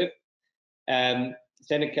equilibration curve,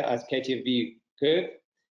 standardized KTV curve,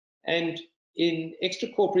 and in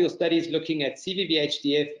extracorporeal studies looking at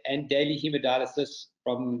CVV-HDF and daily hemodialysis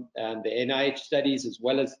from the NIH studies as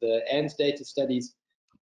well as the ANS data studies,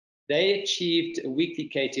 they achieved a weekly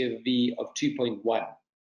KTV of 2.1,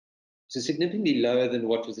 so significantly lower than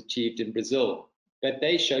what was achieved in Brazil. But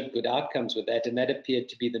they showed good outcomes with that, and that appeared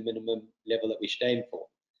to be the minimum level that we should aim for.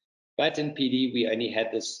 But in PD, we only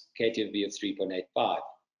had this KTV of 3.85.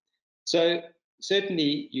 So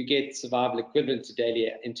certainly you get survival equivalent to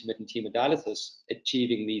daily intermittent hemodialysis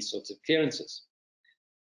achieving these sorts of clearances.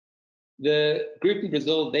 The group in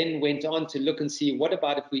Brazil then went on to look and see what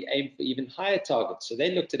about if we aim for even higher targets. So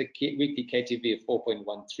they looked at a weekly KTV of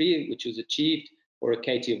 4.13, which was achieved, or a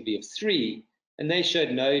KTV of 3, and they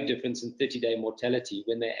showed no difference in 30-day mortality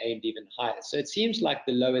when they aimed even higher. So it seems like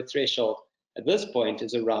the lower threshold at this point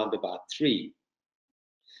is around about 3.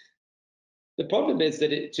 The problem is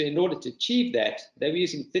that in order to achieve that, they were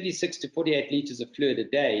using 36 to 48 liters of fluid a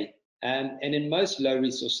day, and in most low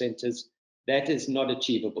resource centers, that is not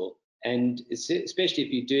achievable. And especially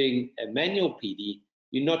if you're doing a manual PD,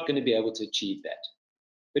 you're not going to be able to achieve that.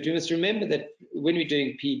 But we must remember that when we're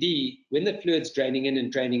doing PD, when the fluid's draining in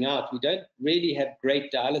and draining out, we don't really have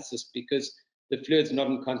great dialysis because the fluid's not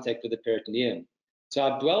in contact with the peritoneum. So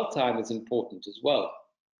our dwell time is important as well.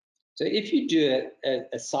 So if you do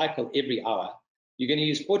a cycle every hour, you're going to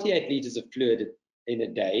use 48 liters of fluid in a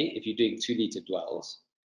day if you're doing 2-liter dwells.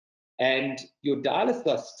 And your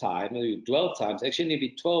dialysis time, or your dwell time, is actually going to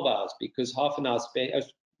be 12 hours because half an hour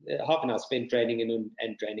spent draining in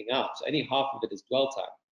and draining out. So only half of it is dwell time.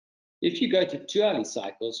 If you go to 2-hourly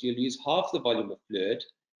cycles, you'll use half the volume of fluid,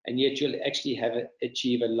 and yet you'll actually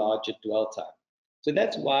achieve a larger dwell time. So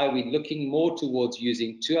that's why we're looking more towards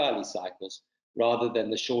using 2-hourly cycles rather than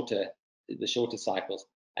the shorter cycles,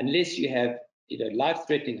 unless you have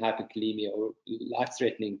life-threatening hyperkalemia or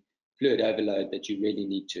life-threatening fluid overload that you really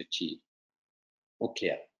need to achieve or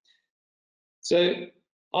clear. So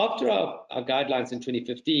after our guidelines in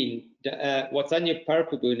 2015, Watsanya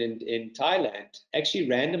Parapaboon in Thailand actually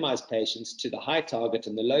randomized patients to the high target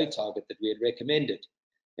and the low target that we had recommended.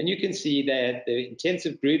 And you can see that the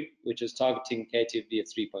intensive group, which was targeting KTV of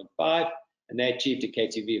 3.5, and they achieved a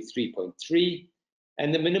KTV of 3.3,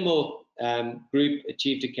 and the minimal group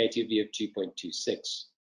achieved a KTV of 2.26.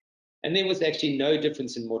 And there was actually no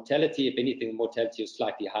difference in mortality. If anything, the mortality was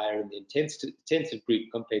slightly higher in the intensive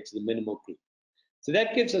group compared to the minimal group. So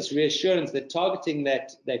that gives us reassurance that targeting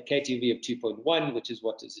that KTV of 2.1, which is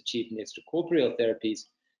what is achieved in extracorporeal therapies,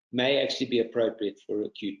 may actually be appropriate for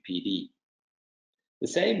acute PD. The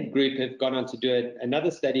same group have gone on to do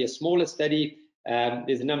another study, a smaller study.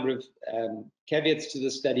 There's a number of caveats to the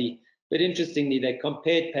study, but interestingly, they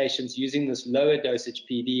compared patients using this lower dosage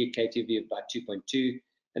PD, a KTV of about 2.2,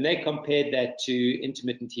 and they compared that to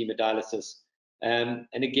intermittent hemodialysis, and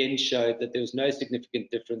again showed that there was no significant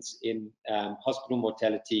difference in hospital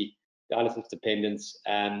mortality, dialysis dependence,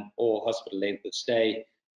 or hospital length of stay,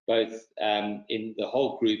 both in the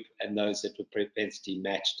whole group and those that were propensity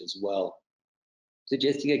matched as well,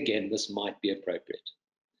 suggesting again this might be appropriate.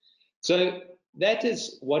 So that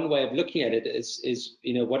is one way of looking at it is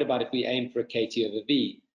what about if we aim for a KT over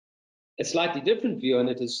V? A slightly different view on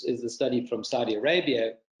it is the study from Saudi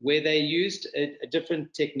Arabia, where they used a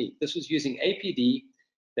different technique. This was using APD.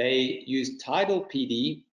 They used tidal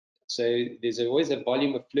PD. So there's always a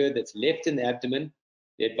volume of fluid that's left in the abdomen.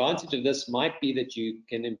 The advantage of this might be that you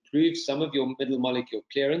can improve some of your middle molecule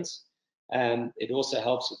clearance. It also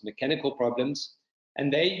helps with mechanical problems.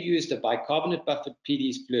 And they used a bicarbonate buffered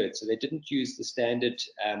PD's fluid. So they didn't use the standard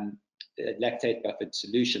lactate buffered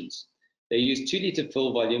solutions. They used 2-liter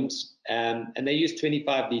fill volumes, and they used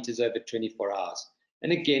 25 liters over 24 hours.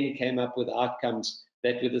 And again, came up with outcomes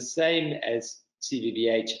that were the same as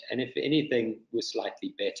CVVH, and if anything, were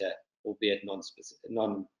slightly better, albeit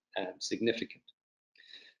non-significant.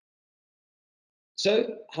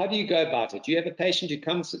 So how do you go about it? You have a patient who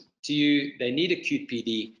comes to you, they need acute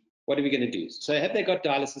PD. What are we going to do? So have they got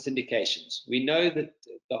dialysis indications? We know that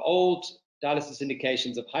the old dialysis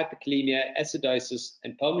indications of hyperkalemia, acidosis,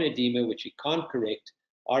 and pulmonary edema, which we can't correct,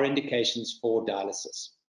 are indications for dialysis.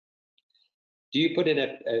 Do you put in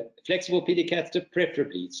a flexible PD catheter?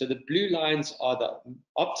 Preferably. So the blue lines are the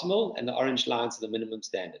optimal and the orange lines are the minimum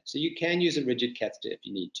standard. So you can use a rigid catheter if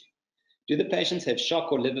you need to. Do the patients have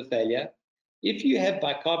shock or liver failure? If you have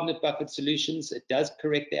bicarbonate buffered solutions, it does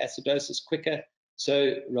correct the acidosis quicker.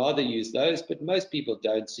 So rather use those, but most people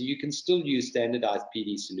don't. So you can still use standardized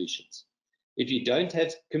PD solutions. If you don't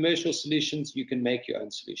have commercial solutions, you can make your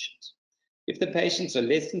own solutions. If the patients are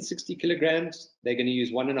less than 60 kilograms, they're going to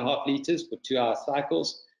use 1.5 liters for 2-hour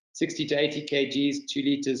cycles, 60 to 80 kgs, 2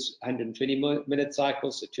 liters, 120-minute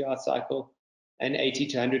cycles, so 2-hour cycle, and 80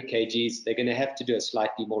 to 100 kgs, they're going to have to do a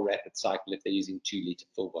slightly more rapid cycle if they're using 2-liter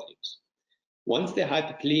full volumes. Once their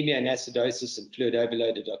hyperkalemia and acidosis and fluid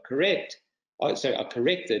overloaded are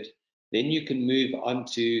corrected, then you can move on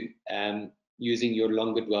to using your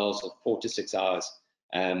longer dwells of 4 to 6 hours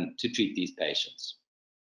to treat these patients.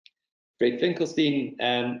 Fred Finkelstein,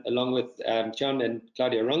 along with John and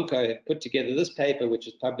Claudia Ronco, have put together this paper, which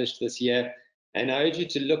was published this year. And I urge you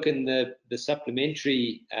to look in the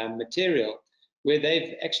supplementary material, where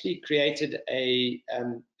they've actually created a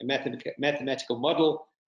mathematical model,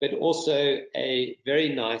 but also a very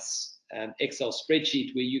nice Excel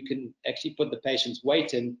spreadsheet where you can actually put the patient's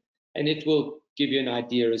weight in, and it will give you an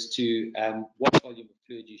idea as to what volume of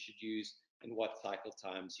fluid you should use and what cycle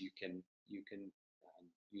times you can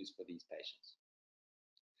use for these patients.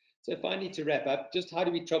 So finally, to wrap up, just how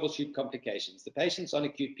do we troubleshoot complications? The patients on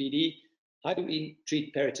acute PD, how do we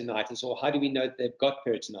treat peritonitis, or how do we know that they've got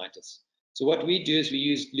peritonitis? So what we do is we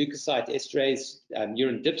use leukocyte esterase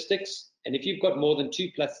urine dipsticks, and if you've got more than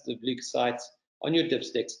 2 clusters of leukocytes on your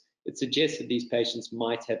dipsticks, it suggests that these patients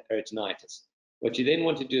might have peritonitis. What you then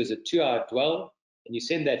want to do is a 2-hour dwell, and you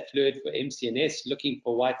send that fluid for MCNS, looking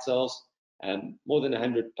for white cells, more than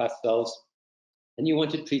 100 plus cells, and you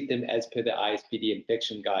want to treat them as per the ISPD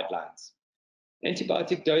infection guidelines.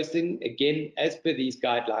 Antibiotic dosing, again, as per these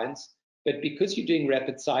guidelines, but because you're doing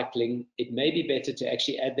rapid cycling, it may be better to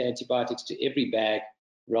actually add the antibiotics to every bag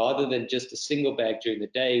rather than just a single bag during the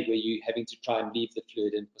day where you're having to try and leave the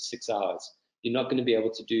fluid in for 6 hours. You're not going to be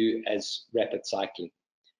able to do as rapid cycling.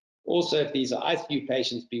 Also, if these are ICU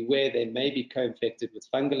patients, beware they may be co-infected with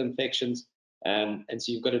fungal infections, and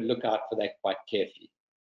so you've got to look out for that quite carefully.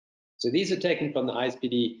 So these are taken from the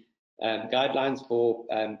ISPD guidelines for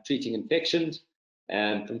treating infections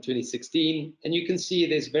from 2016. And you can see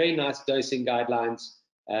there's very nice dosing guidelines,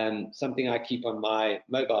 something I keep on my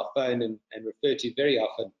mobile phone and refer to very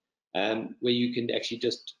often, where you can actually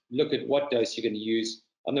just look at what dose you're going to use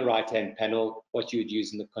on the right-hand panel, what you would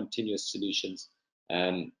use in the continuous solutions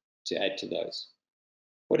to add to those.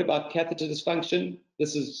 What about catheter dysfunction?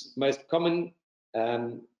 This is most common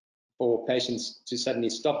for patients to suddenly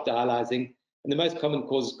stop dialyzing. And the most common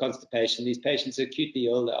cause is constipation. These patients are acutely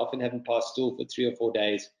ill. They often haven't passed stool for 3 or 4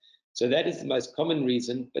 days. So that is the most common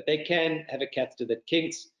reason, but they can have a catheter that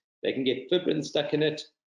kinks. They can get fibrin stuck in it.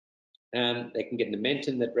 They can get an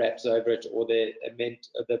amentin that wraps over it, or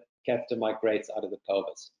the catheter migrates out of the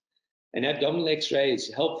pelvis. An abdominal X-ray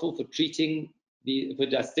is helpful for treating, for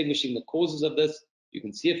distinguishing the causes of this. You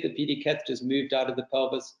can see if the PD catheter has moved out of the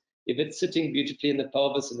pelvis. If it's sitting beautifully in the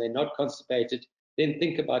pelvis and they're not constipated, then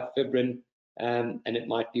think about fibrin, and it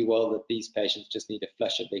might be well that these patients just need to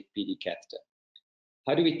flush a big PD catheter.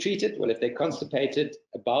 How do we treat it? Well, if they're constipated,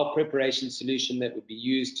 a bowel preparation solution that would be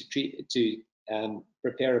used to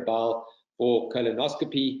prepare a bowel for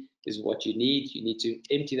colonoscopy is what you need. You need to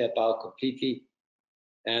empty that bowel completely.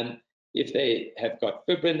 If they have got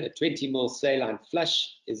fibrin, a 20 ml saline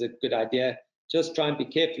flush is a good idea. Just try and be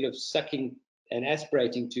careful of sucking and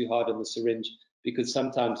aspirating too hard on the syringe, because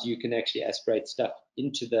sometimes you can actually aspirate stuff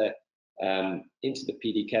into the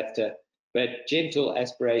PD catheter. But gentle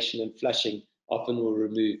aspiration and flushing often will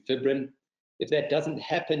remove fibrin. If that doesn't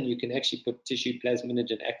happen, you can actually put tissue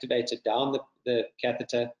plasminogen activator down the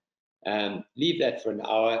catheter, leave that for an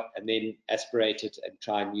hour, and then aspirate it and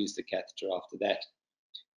try and use the catheter after that.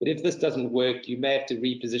 But if this doesn't work, you may have to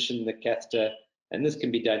reposition the catheter, and this can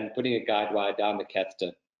be done putting a guide wire down the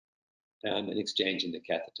catheter and exchanging the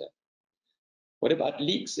catheter. What about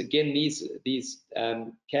leaks? Again, these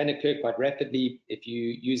can occur quite rapidly if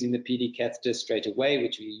you're using the PD catheter straight away,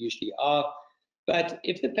 which we usually are. But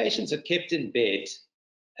if the patients are kept in bed,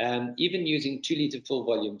 even using 2 liter full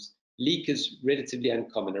volumes, leak is relatively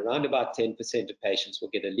uncommon. Around about 10% of patients will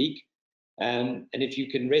get a leak. And if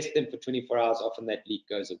you can rest them for 24 hours, often that leak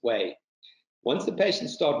goes away. Once the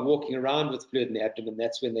patients start walking around with fluid in the abdomen,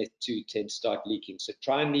 that's when they too tend to start leaking. So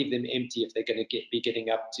try and leave them empty if they're going to be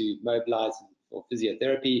getting up to mobilize or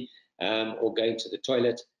physiotherapy, or going to the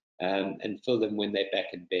toilet, and fill them when they're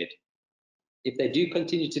back in bed. If they do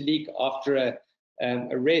continue to leak after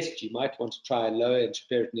a rest, you might want to try a lower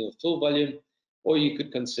intraperitoneal fill volume, or you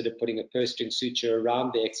could consider putting a purse string suture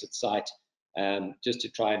around the exit site, just to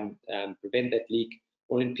try and prevent that leak.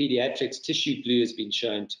 Or in pediatrics, tissue glue has been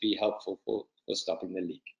shown to be helpful for stopping the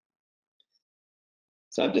leak.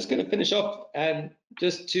 So I'm just going to finish off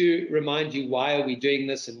just to remind you, why are we doing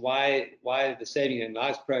this, and why the Saving Young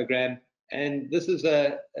Lives program. And this is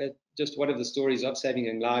just one of the stories of Saving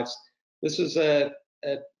Young Lives. This was a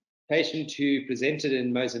patient who presented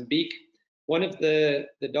in Mozambique. One of the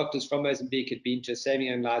doctors from Mozambique had been to a Saving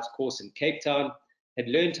Young Lives course in Cape Town, had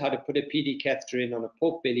learned how to put a PD catheter in on a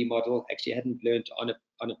pork belly model, actually hadn't learned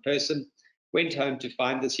on a person, went home to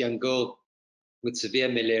find this young girl with severe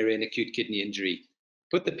malaria and acute kidney injury.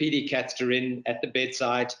 Put the PD catheter in at the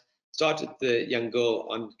bedside, started the young girl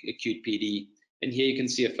on acute PD, and here you can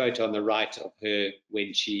see a photo on the right of her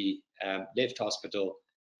when she left hospital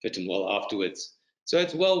fit and well afterwards. So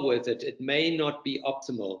it's well worth it. It may not be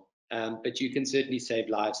optimal, but you can certainly save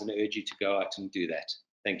lives, and I urge you to go out and do that.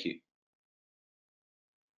 Thank you.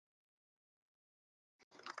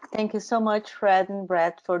 Thank you so much, Fred and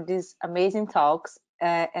Brett, for these amazing talks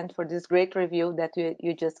and for this great review that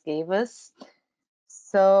you just gave us.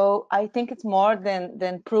 So I think it's more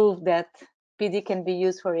than proof that PD can be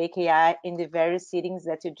used for AKI in the various settings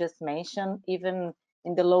that you just mentioned, even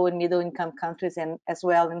in the low and middle income countries, and as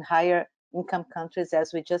well in higher income countries,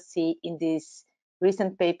 as we just see in these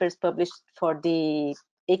recent papers published for the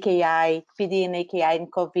AKI, PD and AKI in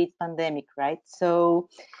COVID pandemic, right? So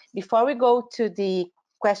before we go to the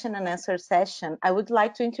question and answer session, I would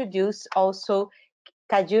like to introduce also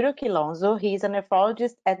Kajiro Kilonzo. He is a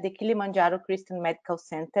nephrologist at the Kilimanjaro Christian Medical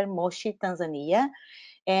Center, Moshi, Tanzania.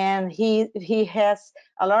 And he has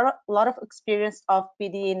a lot of experience of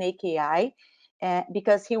PD and AKI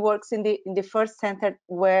because he works in the first center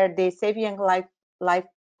where the Save Young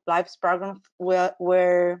Lives program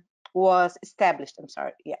was established. I'm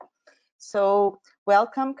sorry, yeah. So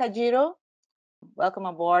welcome, Kajiro. Welcome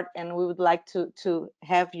aboard, and we would like to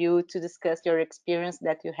have you to discuss your experience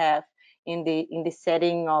that you have in the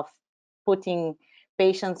setting of putting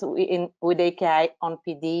patients with AKI on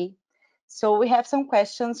PD. So we have some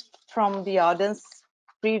questions from the audience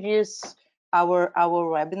previous our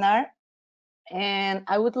webinar, and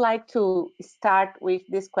I would like to start with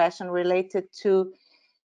this question related to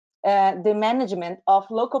the management of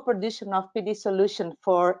local production of PD solution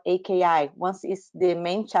for AKI. Once is the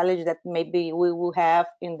main challenge that maybe we will have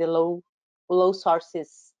in the low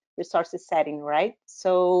resources setting, right?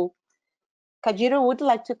 So Kajiro, would you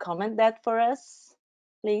like to comment that for us,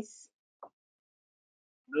 please?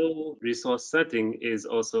 Low resource setting is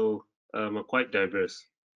also quite diverse,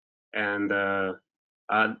 and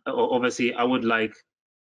obviously I would like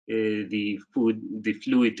the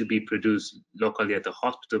fluid to be produced locally at the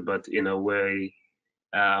hospital, but in a way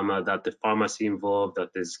that the pharmacy involved, that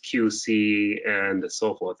there's QC and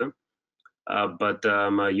so forth. But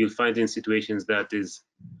you'll find in situations that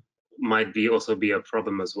might also be a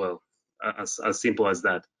problem as well, as simple as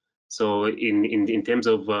that. So in terms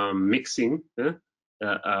of mixing,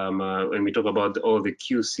 when we talk about all the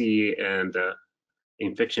QC and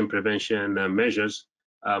infection prevention measures,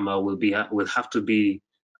 will have to be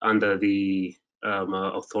under the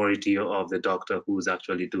authority of the doctor who's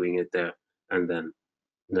actually doing it there. And then,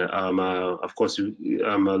 of course,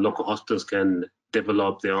 local hospitals can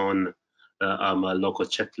develop their own local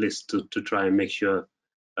checklist to try and make sure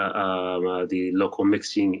the local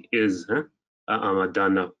mixing is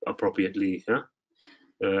done appropriately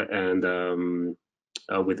and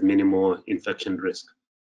with minimal infection risk.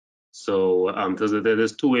 So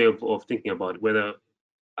there's two ways of thinking about it, whether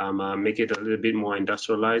make it a little bit more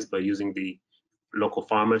industrialized by using the local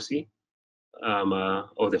pharmacy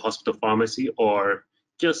or the hospital pharmacy, or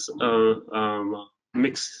just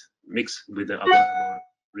mix with the available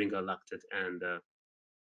ringer lactate and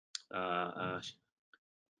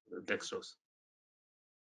dextrose.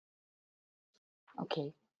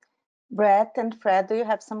 Okay. Brett and Fred, do you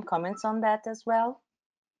have some comments on that as well?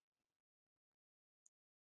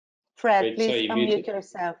 Fred, Wait, please sorry, unmute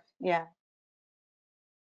yourself. Yeah.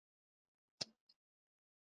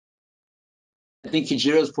 I think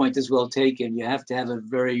Kajiro's point is well taken. You have to have a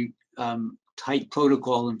very tight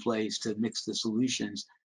protocol in place to mix the solutions,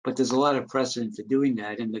 but there's a lot of precedent for doing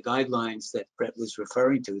that. In the guidelines that Brett was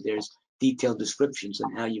referring to, there's detailed descriptions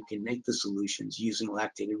on how you can make the solutions using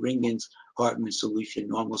lactated ringins, Hartmann solution,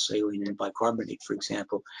 normal saline, and bicarbonate, for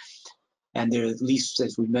example. And there are, at least,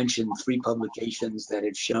 as we mentioned, 3 publications that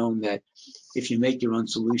have shown that if you make your own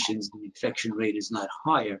solutions, the infection rate is not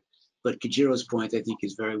higher. But Kajiro's point, I think,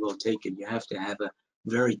 is very well taken. You have to have a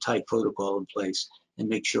very tight protocol in place and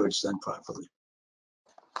make sure it's done properly.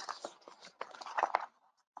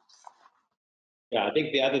 Yeah, I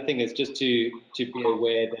think the other thing is just to be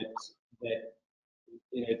aware that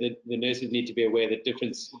you know the nurses need to be aware that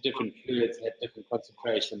different fluids have different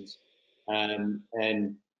concentrations,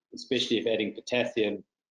 and especially if adding potassium,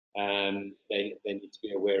 they need to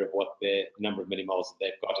be aware of what the number of millimoles that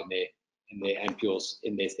they've got in their ampules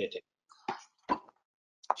in their setting.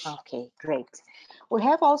 Okay, great. We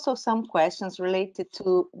have also some questions related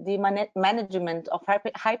to the management of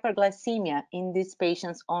hyperglycemia in these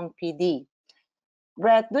patients on PD.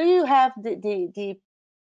 Brett, do you have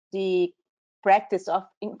the practice of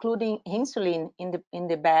including insulin in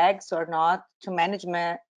the bags or not to manage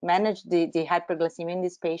the hyperglycemia in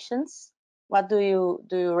these patients? What do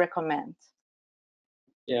you recommend?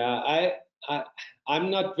 Yeah, I'm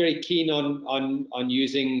not very keen on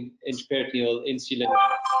using intraperitoneal insulin,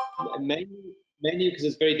 mainly because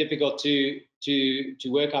it's very difficult to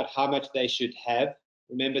work out how much they should have.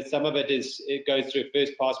 Remember, some of it goes through a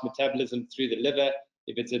first pass metabolism through the liver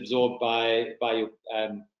if it's absorbed by your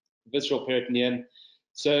visceral peritoneum.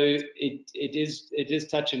 So it is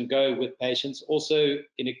touch and go with patients. Also,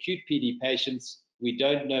 in acute PD patients, we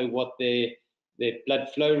don't know what their blood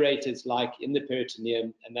flow rate is like in the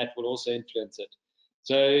peritoneum, and that will also influence it.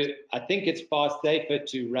 So I think it's far safer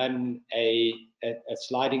to run a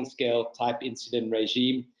sliding scale type insulin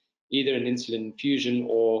regime either an insulin infusion,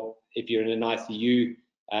 or if you're in an ICU,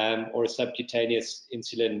 or a subcutaneous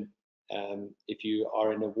insulin if you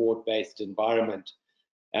are in a ward-based environment.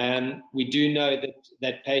 We do know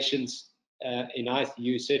that patients in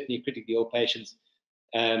ICU, certainly critically ill patients,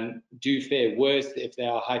 do fare worse if they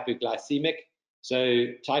are hypoglycemic. So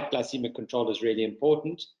tight glycemic control is really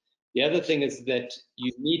important. The other thing is that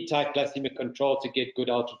you need tight glycemic control to get good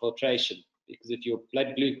ultrafiltration, because if your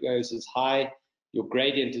blood glucose is high, your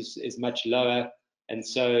gradient is much lower, and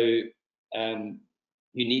so you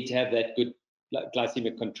need to have that good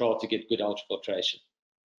glycemic control to get good ultrafiltration.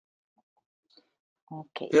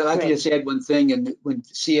 Okay. Bill, I great. could just add one thing. And when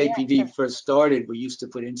CAPV Yeah, sure. first started, we used to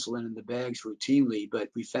put insulin in the bags routinely, but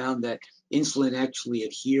we found that insulin actually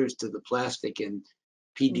adheres to the plastic in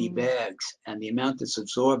PD bags, and the amount that's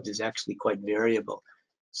absorbed is actually quite variable.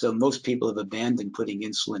 So most people have abandoned putting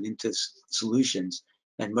insulin into solutions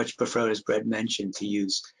and much prefer, as Brett mentioned, to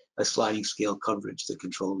use a sliding scale coverage to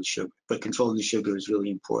control the sugar. But controlling the sugar is really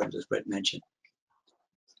important, as Brett mentioned.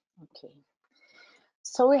 Okay.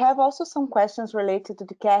 So we have also some questions related to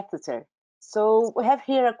the catheter. So we have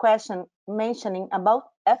here a question mentioning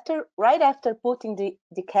about right after putting the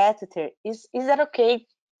catheter, is that okay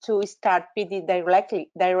to start PD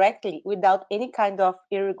directly without any kind of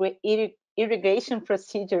irrigation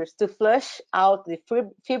procedures to flush out the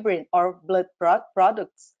fibrin or blood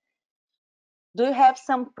products? Do you have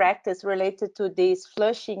some practice related to these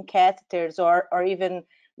flushing catheters, or even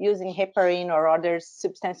using heparin or other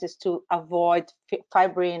substances to avoid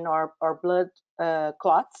fibrin or blood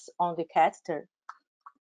clots on the catheter?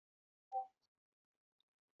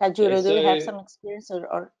 Tajuro, do you have some experience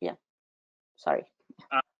or yeah, sorry.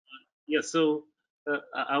 Yeah, so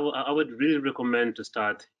I would really recommend to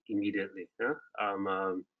start immediately.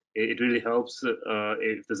 It really helps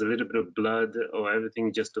if there's a little bit of blood or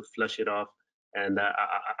everything, just to flush it off. And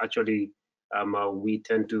actually, we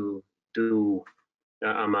tend to do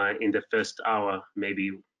in the first hour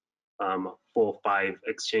maybe 4 or 5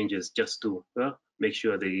 exchanges, just to make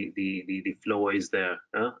sure the flow is there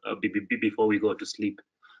before we go to sleep.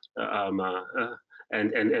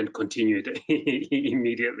 And continue it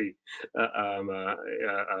immediately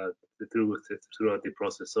throughout the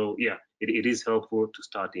process. So yeah, it is helpful to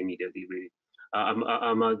start immediately, really.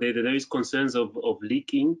 There is concerns of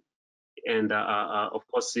leaking, and of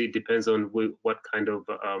course it depends on what kind of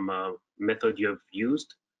method you have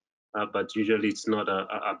used. But usually it's not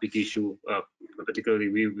a big issue. Particularly,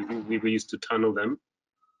 we used to tunnel them.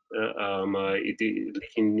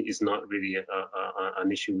 Leaking is not really an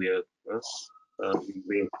issue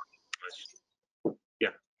we much.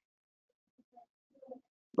 Yeah.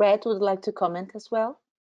 Brett would like to comment as well.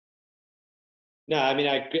 No, I mean,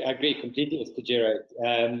 I agree completely with Tajiro.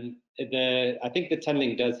 I think the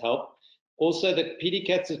tunneling does help. Also, the PD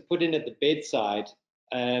cats is put in at the bedside.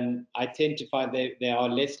 I tend to find they are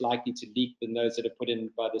less likely to leak than those that are put in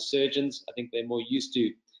by the surgeons. I think they're more used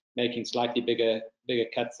to making slightly bigger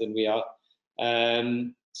cuts than we are.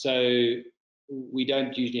 So we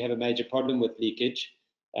don't usually have a major problem with leakage.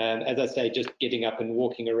 As I say, just getting up and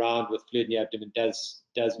walking around with fluid in the abdomen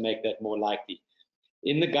does make that more likely.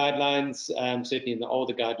 In the guidelines, certainly in the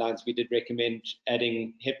older guidelines, we did recommend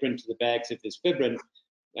adding heparin to the bags if there's fibrin.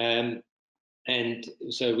 And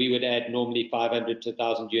so we would add normally 500 to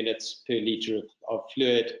 1,000 units per liter of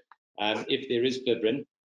fluid if there is fibrin.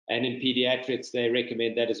 And in pediatrics, they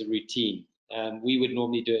recommend that as a routine. We would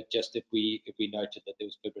normally do it just if we noted that there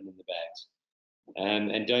was fibrin in the bags.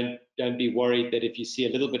 And don't be worried that if you see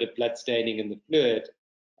a little bit of blood staining in the fluid,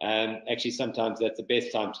 actually sometimes that's the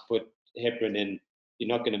best time to put heparin in. You're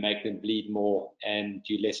not going to make them bleed more, and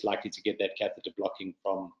you're less likely to get that catheter blocking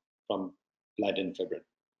from blood and fibrin.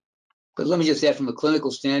 But let me just add, from a clinical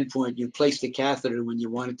standpoint, you place the catheter when you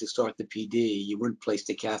wanted to start the PD. You wouldn't place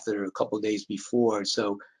the catheter a couple of days before.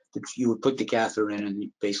 So you would put the catheter in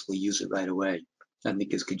and basically use it right away, I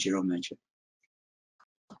think, as Kajiro mentioned.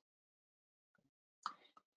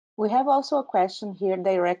 We have also a question here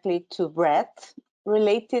directly to Brett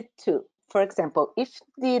related to, for example, if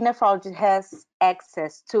the nephrologist has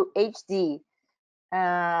access to HD,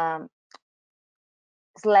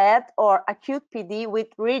 SLAD, or acute PD with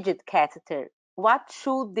rigid catheter, what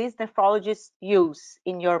should these nephrologists use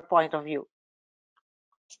in your point of view?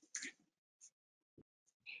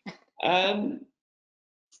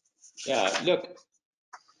 Yeah, look,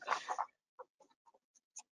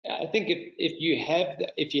 I think if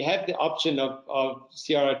you have the option of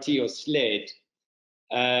CRRT or SLED,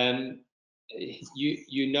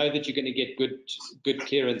 you know that you're going to get good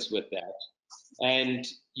clearance with that, and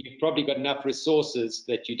you've probably got enough resources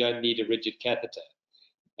that you don't need a rigid catheter.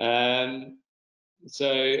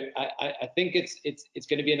 So I think it's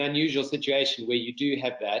going to be an unusual situation where you do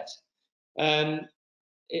have that.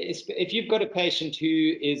 If you've got a patient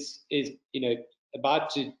who is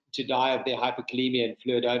about to die of their hyperkalemia and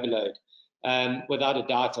fluid overload, without a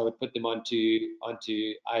doubt, I would put them onto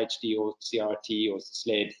IHD or CRT or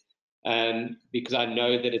SLED, because I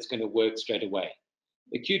know that it's going to work straight away.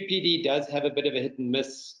 Acute PD does have a bit of a hit and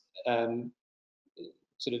miss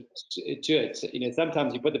sort of to it.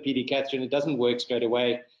 Sometimes you put the PD catheter and it doesn't work straight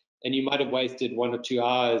away, and you might have wasted 1 or 2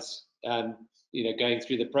 hours, going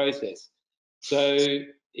through the process. So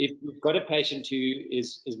if you've got a patient who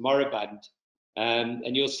is moribund,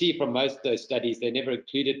 and you'll see from most of those studies, they never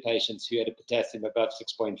included patients who had a potassium above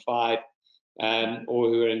 6.5, or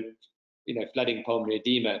who were in, flooding pulmonary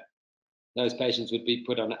edema. Those patients would be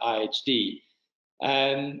put on IHD,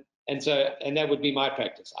 and that would be my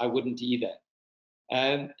practice. I wouldn't either.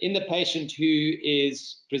 In the patient who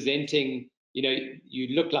is presenting, you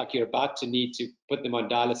look like you're about to need to put them on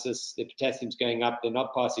dialysis, the potassium's going up, they're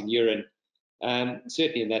not passing urine.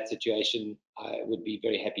 Certainly in that situation, I would be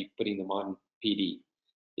very happy putting them on PD.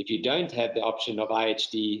 If you don't have the option of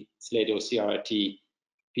IHD, SLED, or CRT,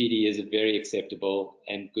 PD is a very acceptable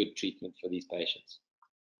and good treatment for these patients.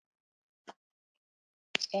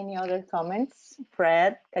 Any other comments?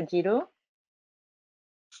 Fred, Kajiro?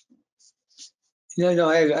 No,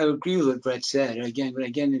 I agree with what Brett said. Again,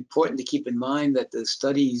 important to keep in mind that the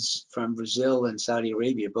studies from Brazil and Saudi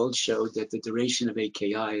Arabia both showed that the duration of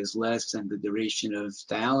AKI is less than the duration of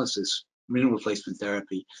dialysis, renal replacement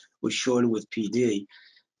therapy, was shorter with PD,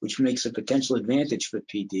 which makes a potential advantage for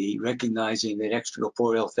PD, recognizing that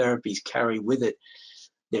extracorporeal therapies carry with it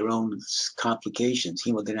their own complications,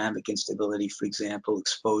 hemodynamic instability, for example,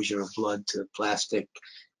 exposure of blood to plastic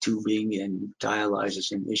tubing and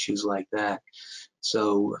dialyzers and issues like that.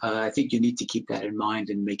 So I think you need to keep that in mind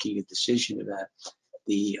in making a decision about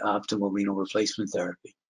the optimal renal replacement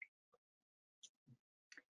therapy.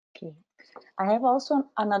 Okay. I have also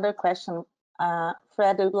another question.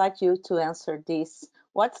 Fred, I would like you to answer this.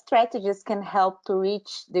 What strategies can help to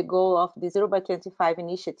reach the goal of the 0 by 25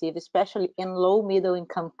 initiative, especially in low middle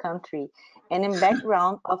income country and in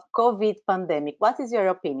background of COVID pandemic? What is your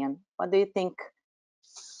opinion? What do you think?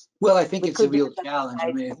 Well, I think it's a real challenge.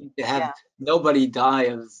 I mean, I think to have nobody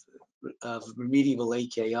die of remediable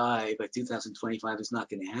AKI by 2025 is not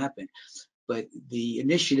going to happen. But the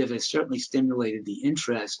initiative has certainly stimulated the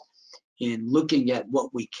interest in looking at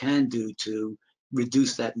what we can do to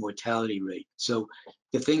reduce that mortality rate. So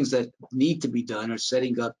the things that need to be done are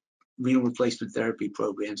setting up renal replacement therapy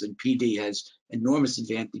programs, and PD has enormous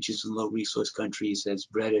advantages in low resource countries, as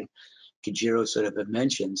Brett and Kajiro sort of have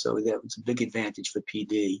mentioned. So that was a big advantage for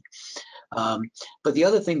PD. But the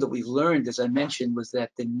other thing that we've learned, as I mentioned, was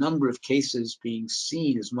that the number of cases being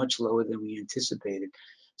seen is much lower than we anticipated.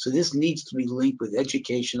 So this needs to be linked with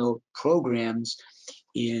educational programs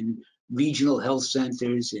in regional health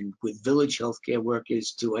centers and with village healthcare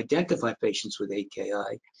workers to identify patients with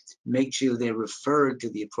AKI, make sure they're referred to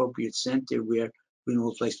the appropriate center where renal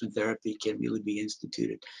replacement therapy can really be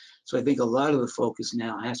instituted. So I think a lot of the focus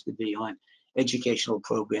now has to be on educational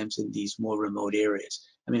programs in these more remote areas.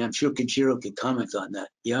 I mean, I'm sure Kajiro could comment on that.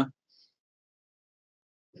 Yeah.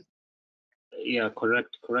 Yeah,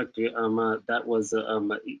 correct. That was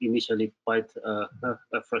initially quite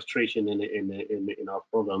a frustration in our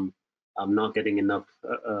program. Not getting enough,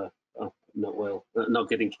 not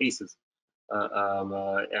getting cases,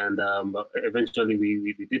 and eventually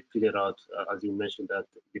we did figure out, as you mentioned, that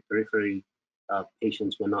the periphery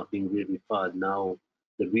patients were not being referred. Now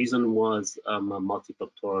the reason was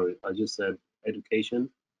multifactorial, as you said, education.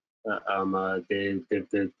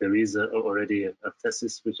 There is already a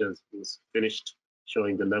thesis which was finished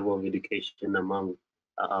showing the level of education among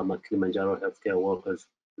Kilimanjaro healthcare workers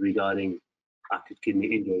regarding acute kidney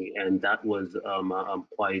injury, and that was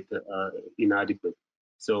quite inadequate.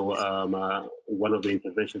 So one of the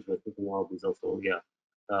interventions we're thinking of is also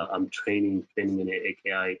training in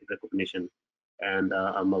AKI recognition, and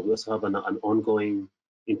we also have an ongoing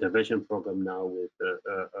intervention program now with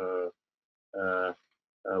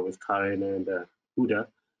Karen and Huda,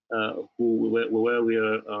 where we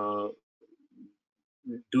are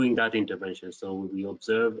doing that intervention. So we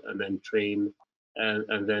observe and then train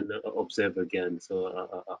and then observe again. So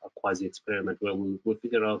a quasi experiment where we'll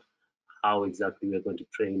figure out how exactly we're going to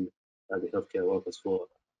train the healthcare workers for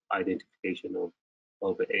identification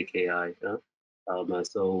of the AKI.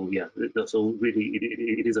 So yeah, so really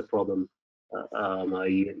it is a problem.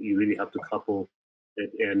 You really have to couple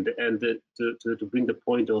it, and to bring the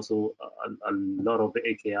point also, a lot of the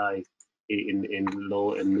AKI in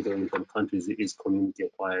low and middle income countries is community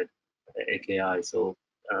acquired. AKI. So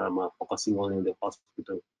focusing on in the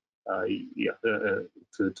hospital,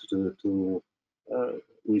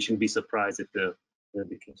 we shouldn't be surprised if the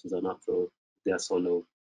cases are not so, they are so low.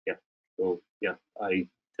 Yeah. So yeah, I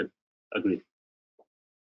agree.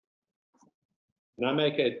 Can I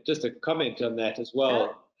make just a comment on that as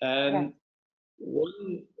well? Yeah.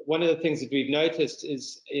 One of the things that we've noticed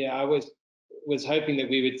is, I was hoping that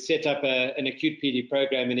we would set up an acute PD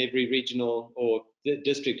program in every regional or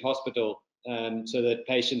district hospital, so that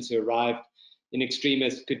patients who arrived in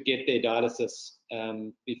extremis could get their dialysis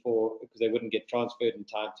before, because they wouldn't get transferred in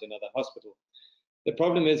time to another hospital. The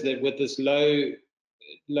problem is that with this low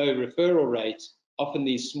referral rate, often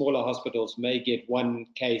these smaller hospitals may get one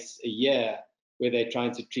case a year where they're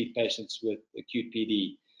trying to treat patients with acute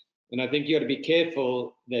PD. And I think you got to be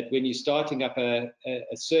careful that when you're starting up a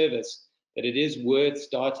service, that it is worth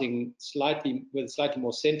starting with a slightly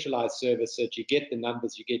more centralized service, so that you get the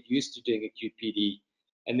numbers, you get used to doing acute PD,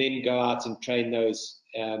 and then go out and train those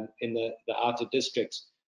in the outer districts,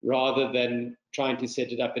 rather than trying to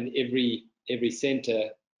set it up in every center,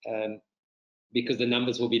 because the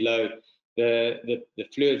numbers will be low, the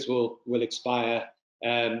fluids will expire,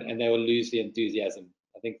 and they will lose the enthusiasm.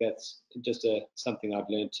 I think that's just something I've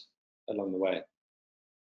learned along the way.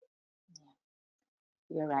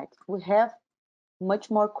 You're right. We have much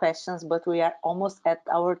more questions, but we are almost at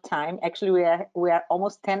our time. Actually, we are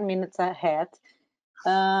almost 10 minutes ahead.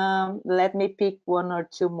 Let me pick one or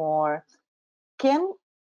two more. Can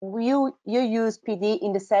you use PD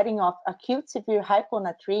in the setting of acute severe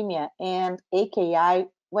hyponatremia and AKI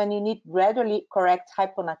when you need gradually correct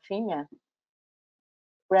hyponatremia?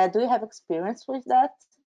 Brad, do you have experience with that?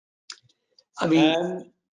 I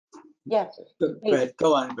mean, yeah. Brad,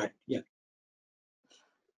 go on, Brad. Yeah.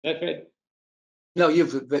 No, Fred? No,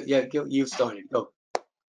 you've started. Go.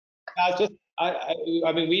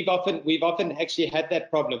 I mean, we've often actually had that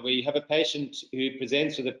problem where you have a patient who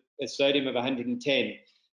presents with a sodium of 110.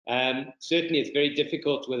 Certainly, it's very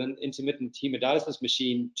difficult with an intermittent hemodialysis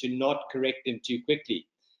machine to not correct them too quickly.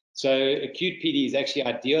 So acute PD is actually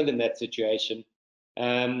ideal in that situation.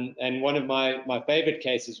 And one of my favorite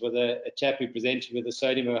cases was a chap who presented with a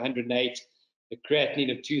sodium of 108, a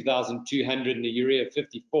creatinine of 2,200, and a urea of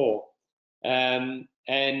 54.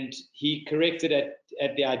 And he corrected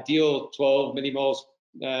at the ideal 12 millimoles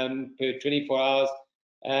per 24 hours,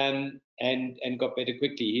 and got better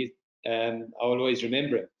quickly. I will always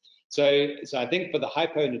remember it. So I think for the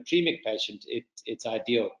hyponatremic patient, it's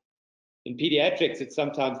ideal. In pediatrics, it's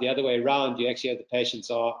sometimes the other way around. You actually have the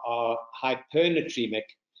patients are hypernatremic.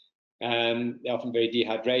 They're often very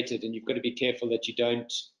dehydrated, and you've got to be careful that you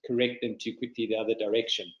don't correct them too quickly the other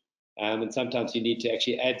direction. And sometimes you need to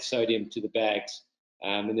actually add sodium to the bags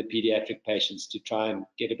in the pediatric patients to try and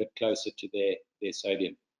get a bit closer to their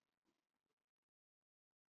sodium.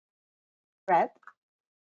 Brad?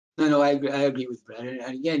 No, I agree with Brad. And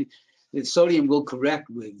again, the sodium will correct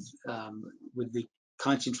with the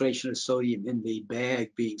concentration of sodium in the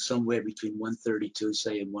bag being somewhere between 132,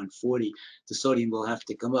 say, and 140. The sodium will have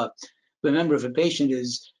to come up. Remember, if a patient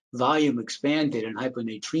is volume expanded and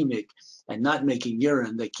hyponatremic and not making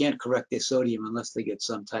urine, they can't correct their sodium unless they get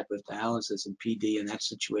some type of dialysis, and PD in that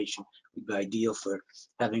situation would be ideal for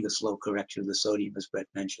having a slow correction of the sodium, as Brett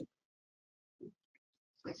mentioned.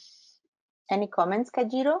 Any comments,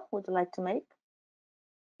 Kajiro, would you like to make?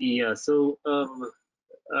 Yeah, so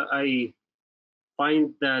I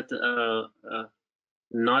find that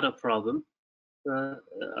not a problem, and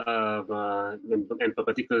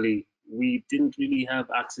particularly we didn't really have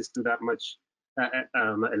access to that much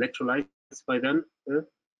electrolytes by then,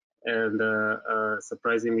 and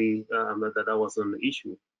surprisingly that wasn't an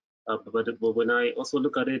issue. But when I also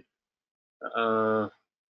look at it,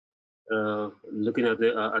 looking at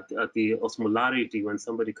the osmolarity, when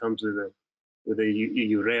somebody comes with a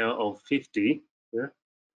urea of 50, yeah,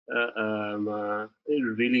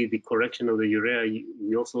 really the correction of the urea,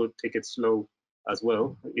 we also take it slow as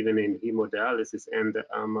well, even in hemodialysis, and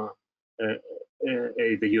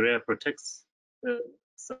the urea protects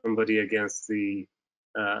somebody against the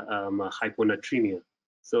hyponatremia.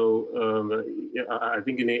 So I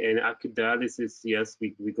think in acute dialysis, yes,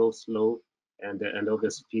 we go slow, and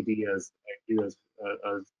obviously PD, as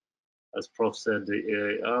Prof said,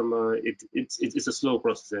 it's a slow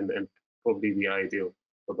process and probably the ideal.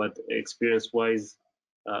 But experience-wise,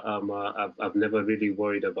 I've never really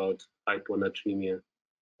worried about hyponatremia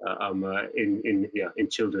in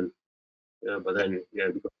children. But then, yeah,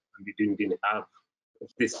 because we didn't have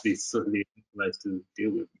this certainly applies to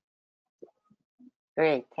deal with.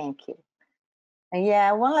 Great, thank you.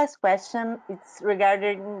 Yeah, one last question. It's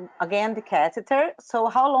regarding again the catheter. So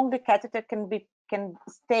how long the catheter can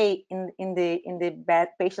stay in the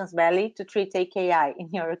patient's belly to treat AKI in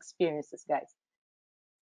your experiences, guys?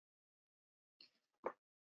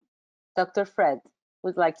 Dr. Fred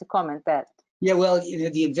would like to comment that. Yeah, well, you know,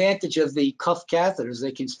 the advantage of the cuff catheters,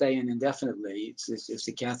 they can stay in indefinitely. It's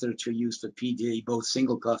the catheters are used for PD, both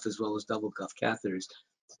single cuff as well as double cuff catheters.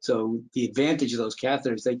 So the advantage of those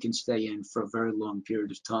catheters, they can stay in for a very long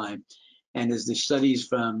period of time. And as the studies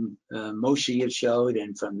from Moshe have showed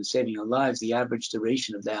and from the Saving of Lives, the average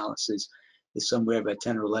duration of dialysis is somewhere about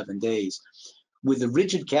 10 or 11 days. With the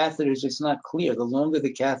rigid catheters, it's not clear. The longer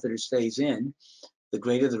the catheter stays in, the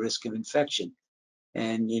greater the risk of infection.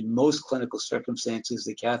 And in most clinical circumstances,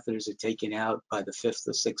 the catheters are taken out by the 5th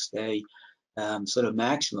or 6th day, sort of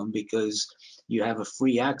maximum, because you have a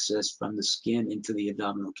free access from the skin into the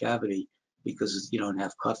abdominal cavity because you don't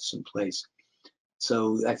have cuffs in place.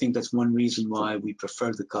 So I think that's one reason why we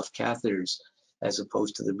prefer the cuff catheters as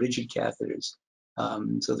opposed to the rigid catheters.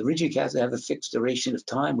 So the rigid catheters have a fixed duration of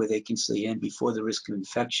time where they can stay in before the risk of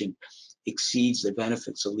infection exceeds the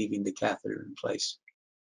benefits of leaving the catheter in place.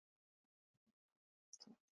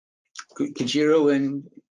 Kajiro and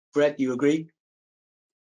Brett, you agree?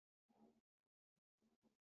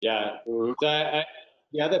 Yeah. So the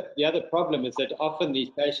other problem is that often these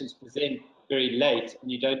patients present very late,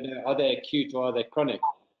 and you don't know, are they acute or are they chronic?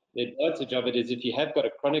 The advantage of it is if you have got a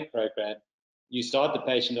chronic program, you start the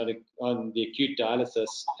patient on the acute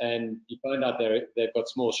dialysis, and you find out they've got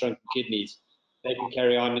small shrunken kidneys. They can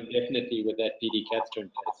carry on indefinitely with that PD catheter in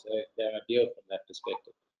place. So they're ideal from that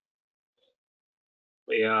perspective.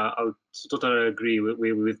 Yeah, I totally agree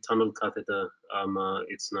with tunnel catheter.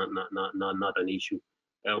 It's not an issue.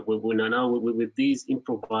 With these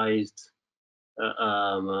improvised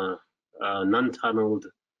non-tunneled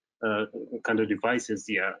kind of devices,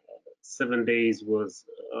 yeah, 7 days was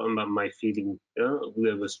my feeling.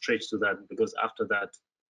 We were stretched to that because after that,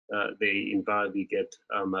 they invariably get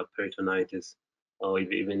peritonitis or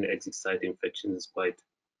even exit site infection is quite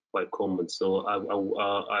common. So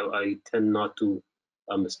I tend not to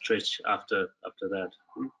stretch after that.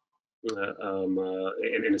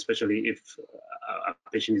 And especially if a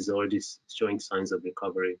patient is already showing signs of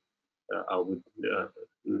recovery, I would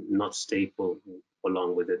not stay for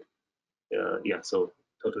long with it. Yeah, so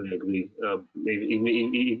totally agree.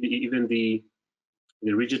 Maybe even the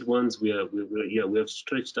rigid ones, we have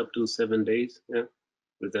stretched up to 7 days. Yeah,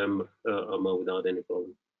 with them without any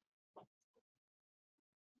problem.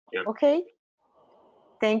 Yeah. Okay.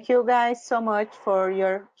 Thank you guys so much for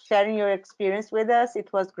sharing your experience with us.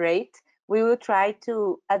 It was great. We will try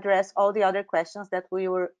to address all the other questions that we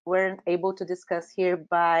weren't able to discuss here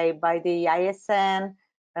by the ISN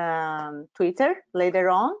Twitter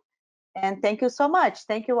later on. And thank you so much.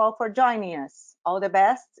 Thank you all for joining us. All the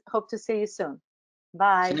best. Hope to see you soon.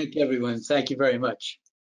 Bye. Thank you, everyone. Thank you very much.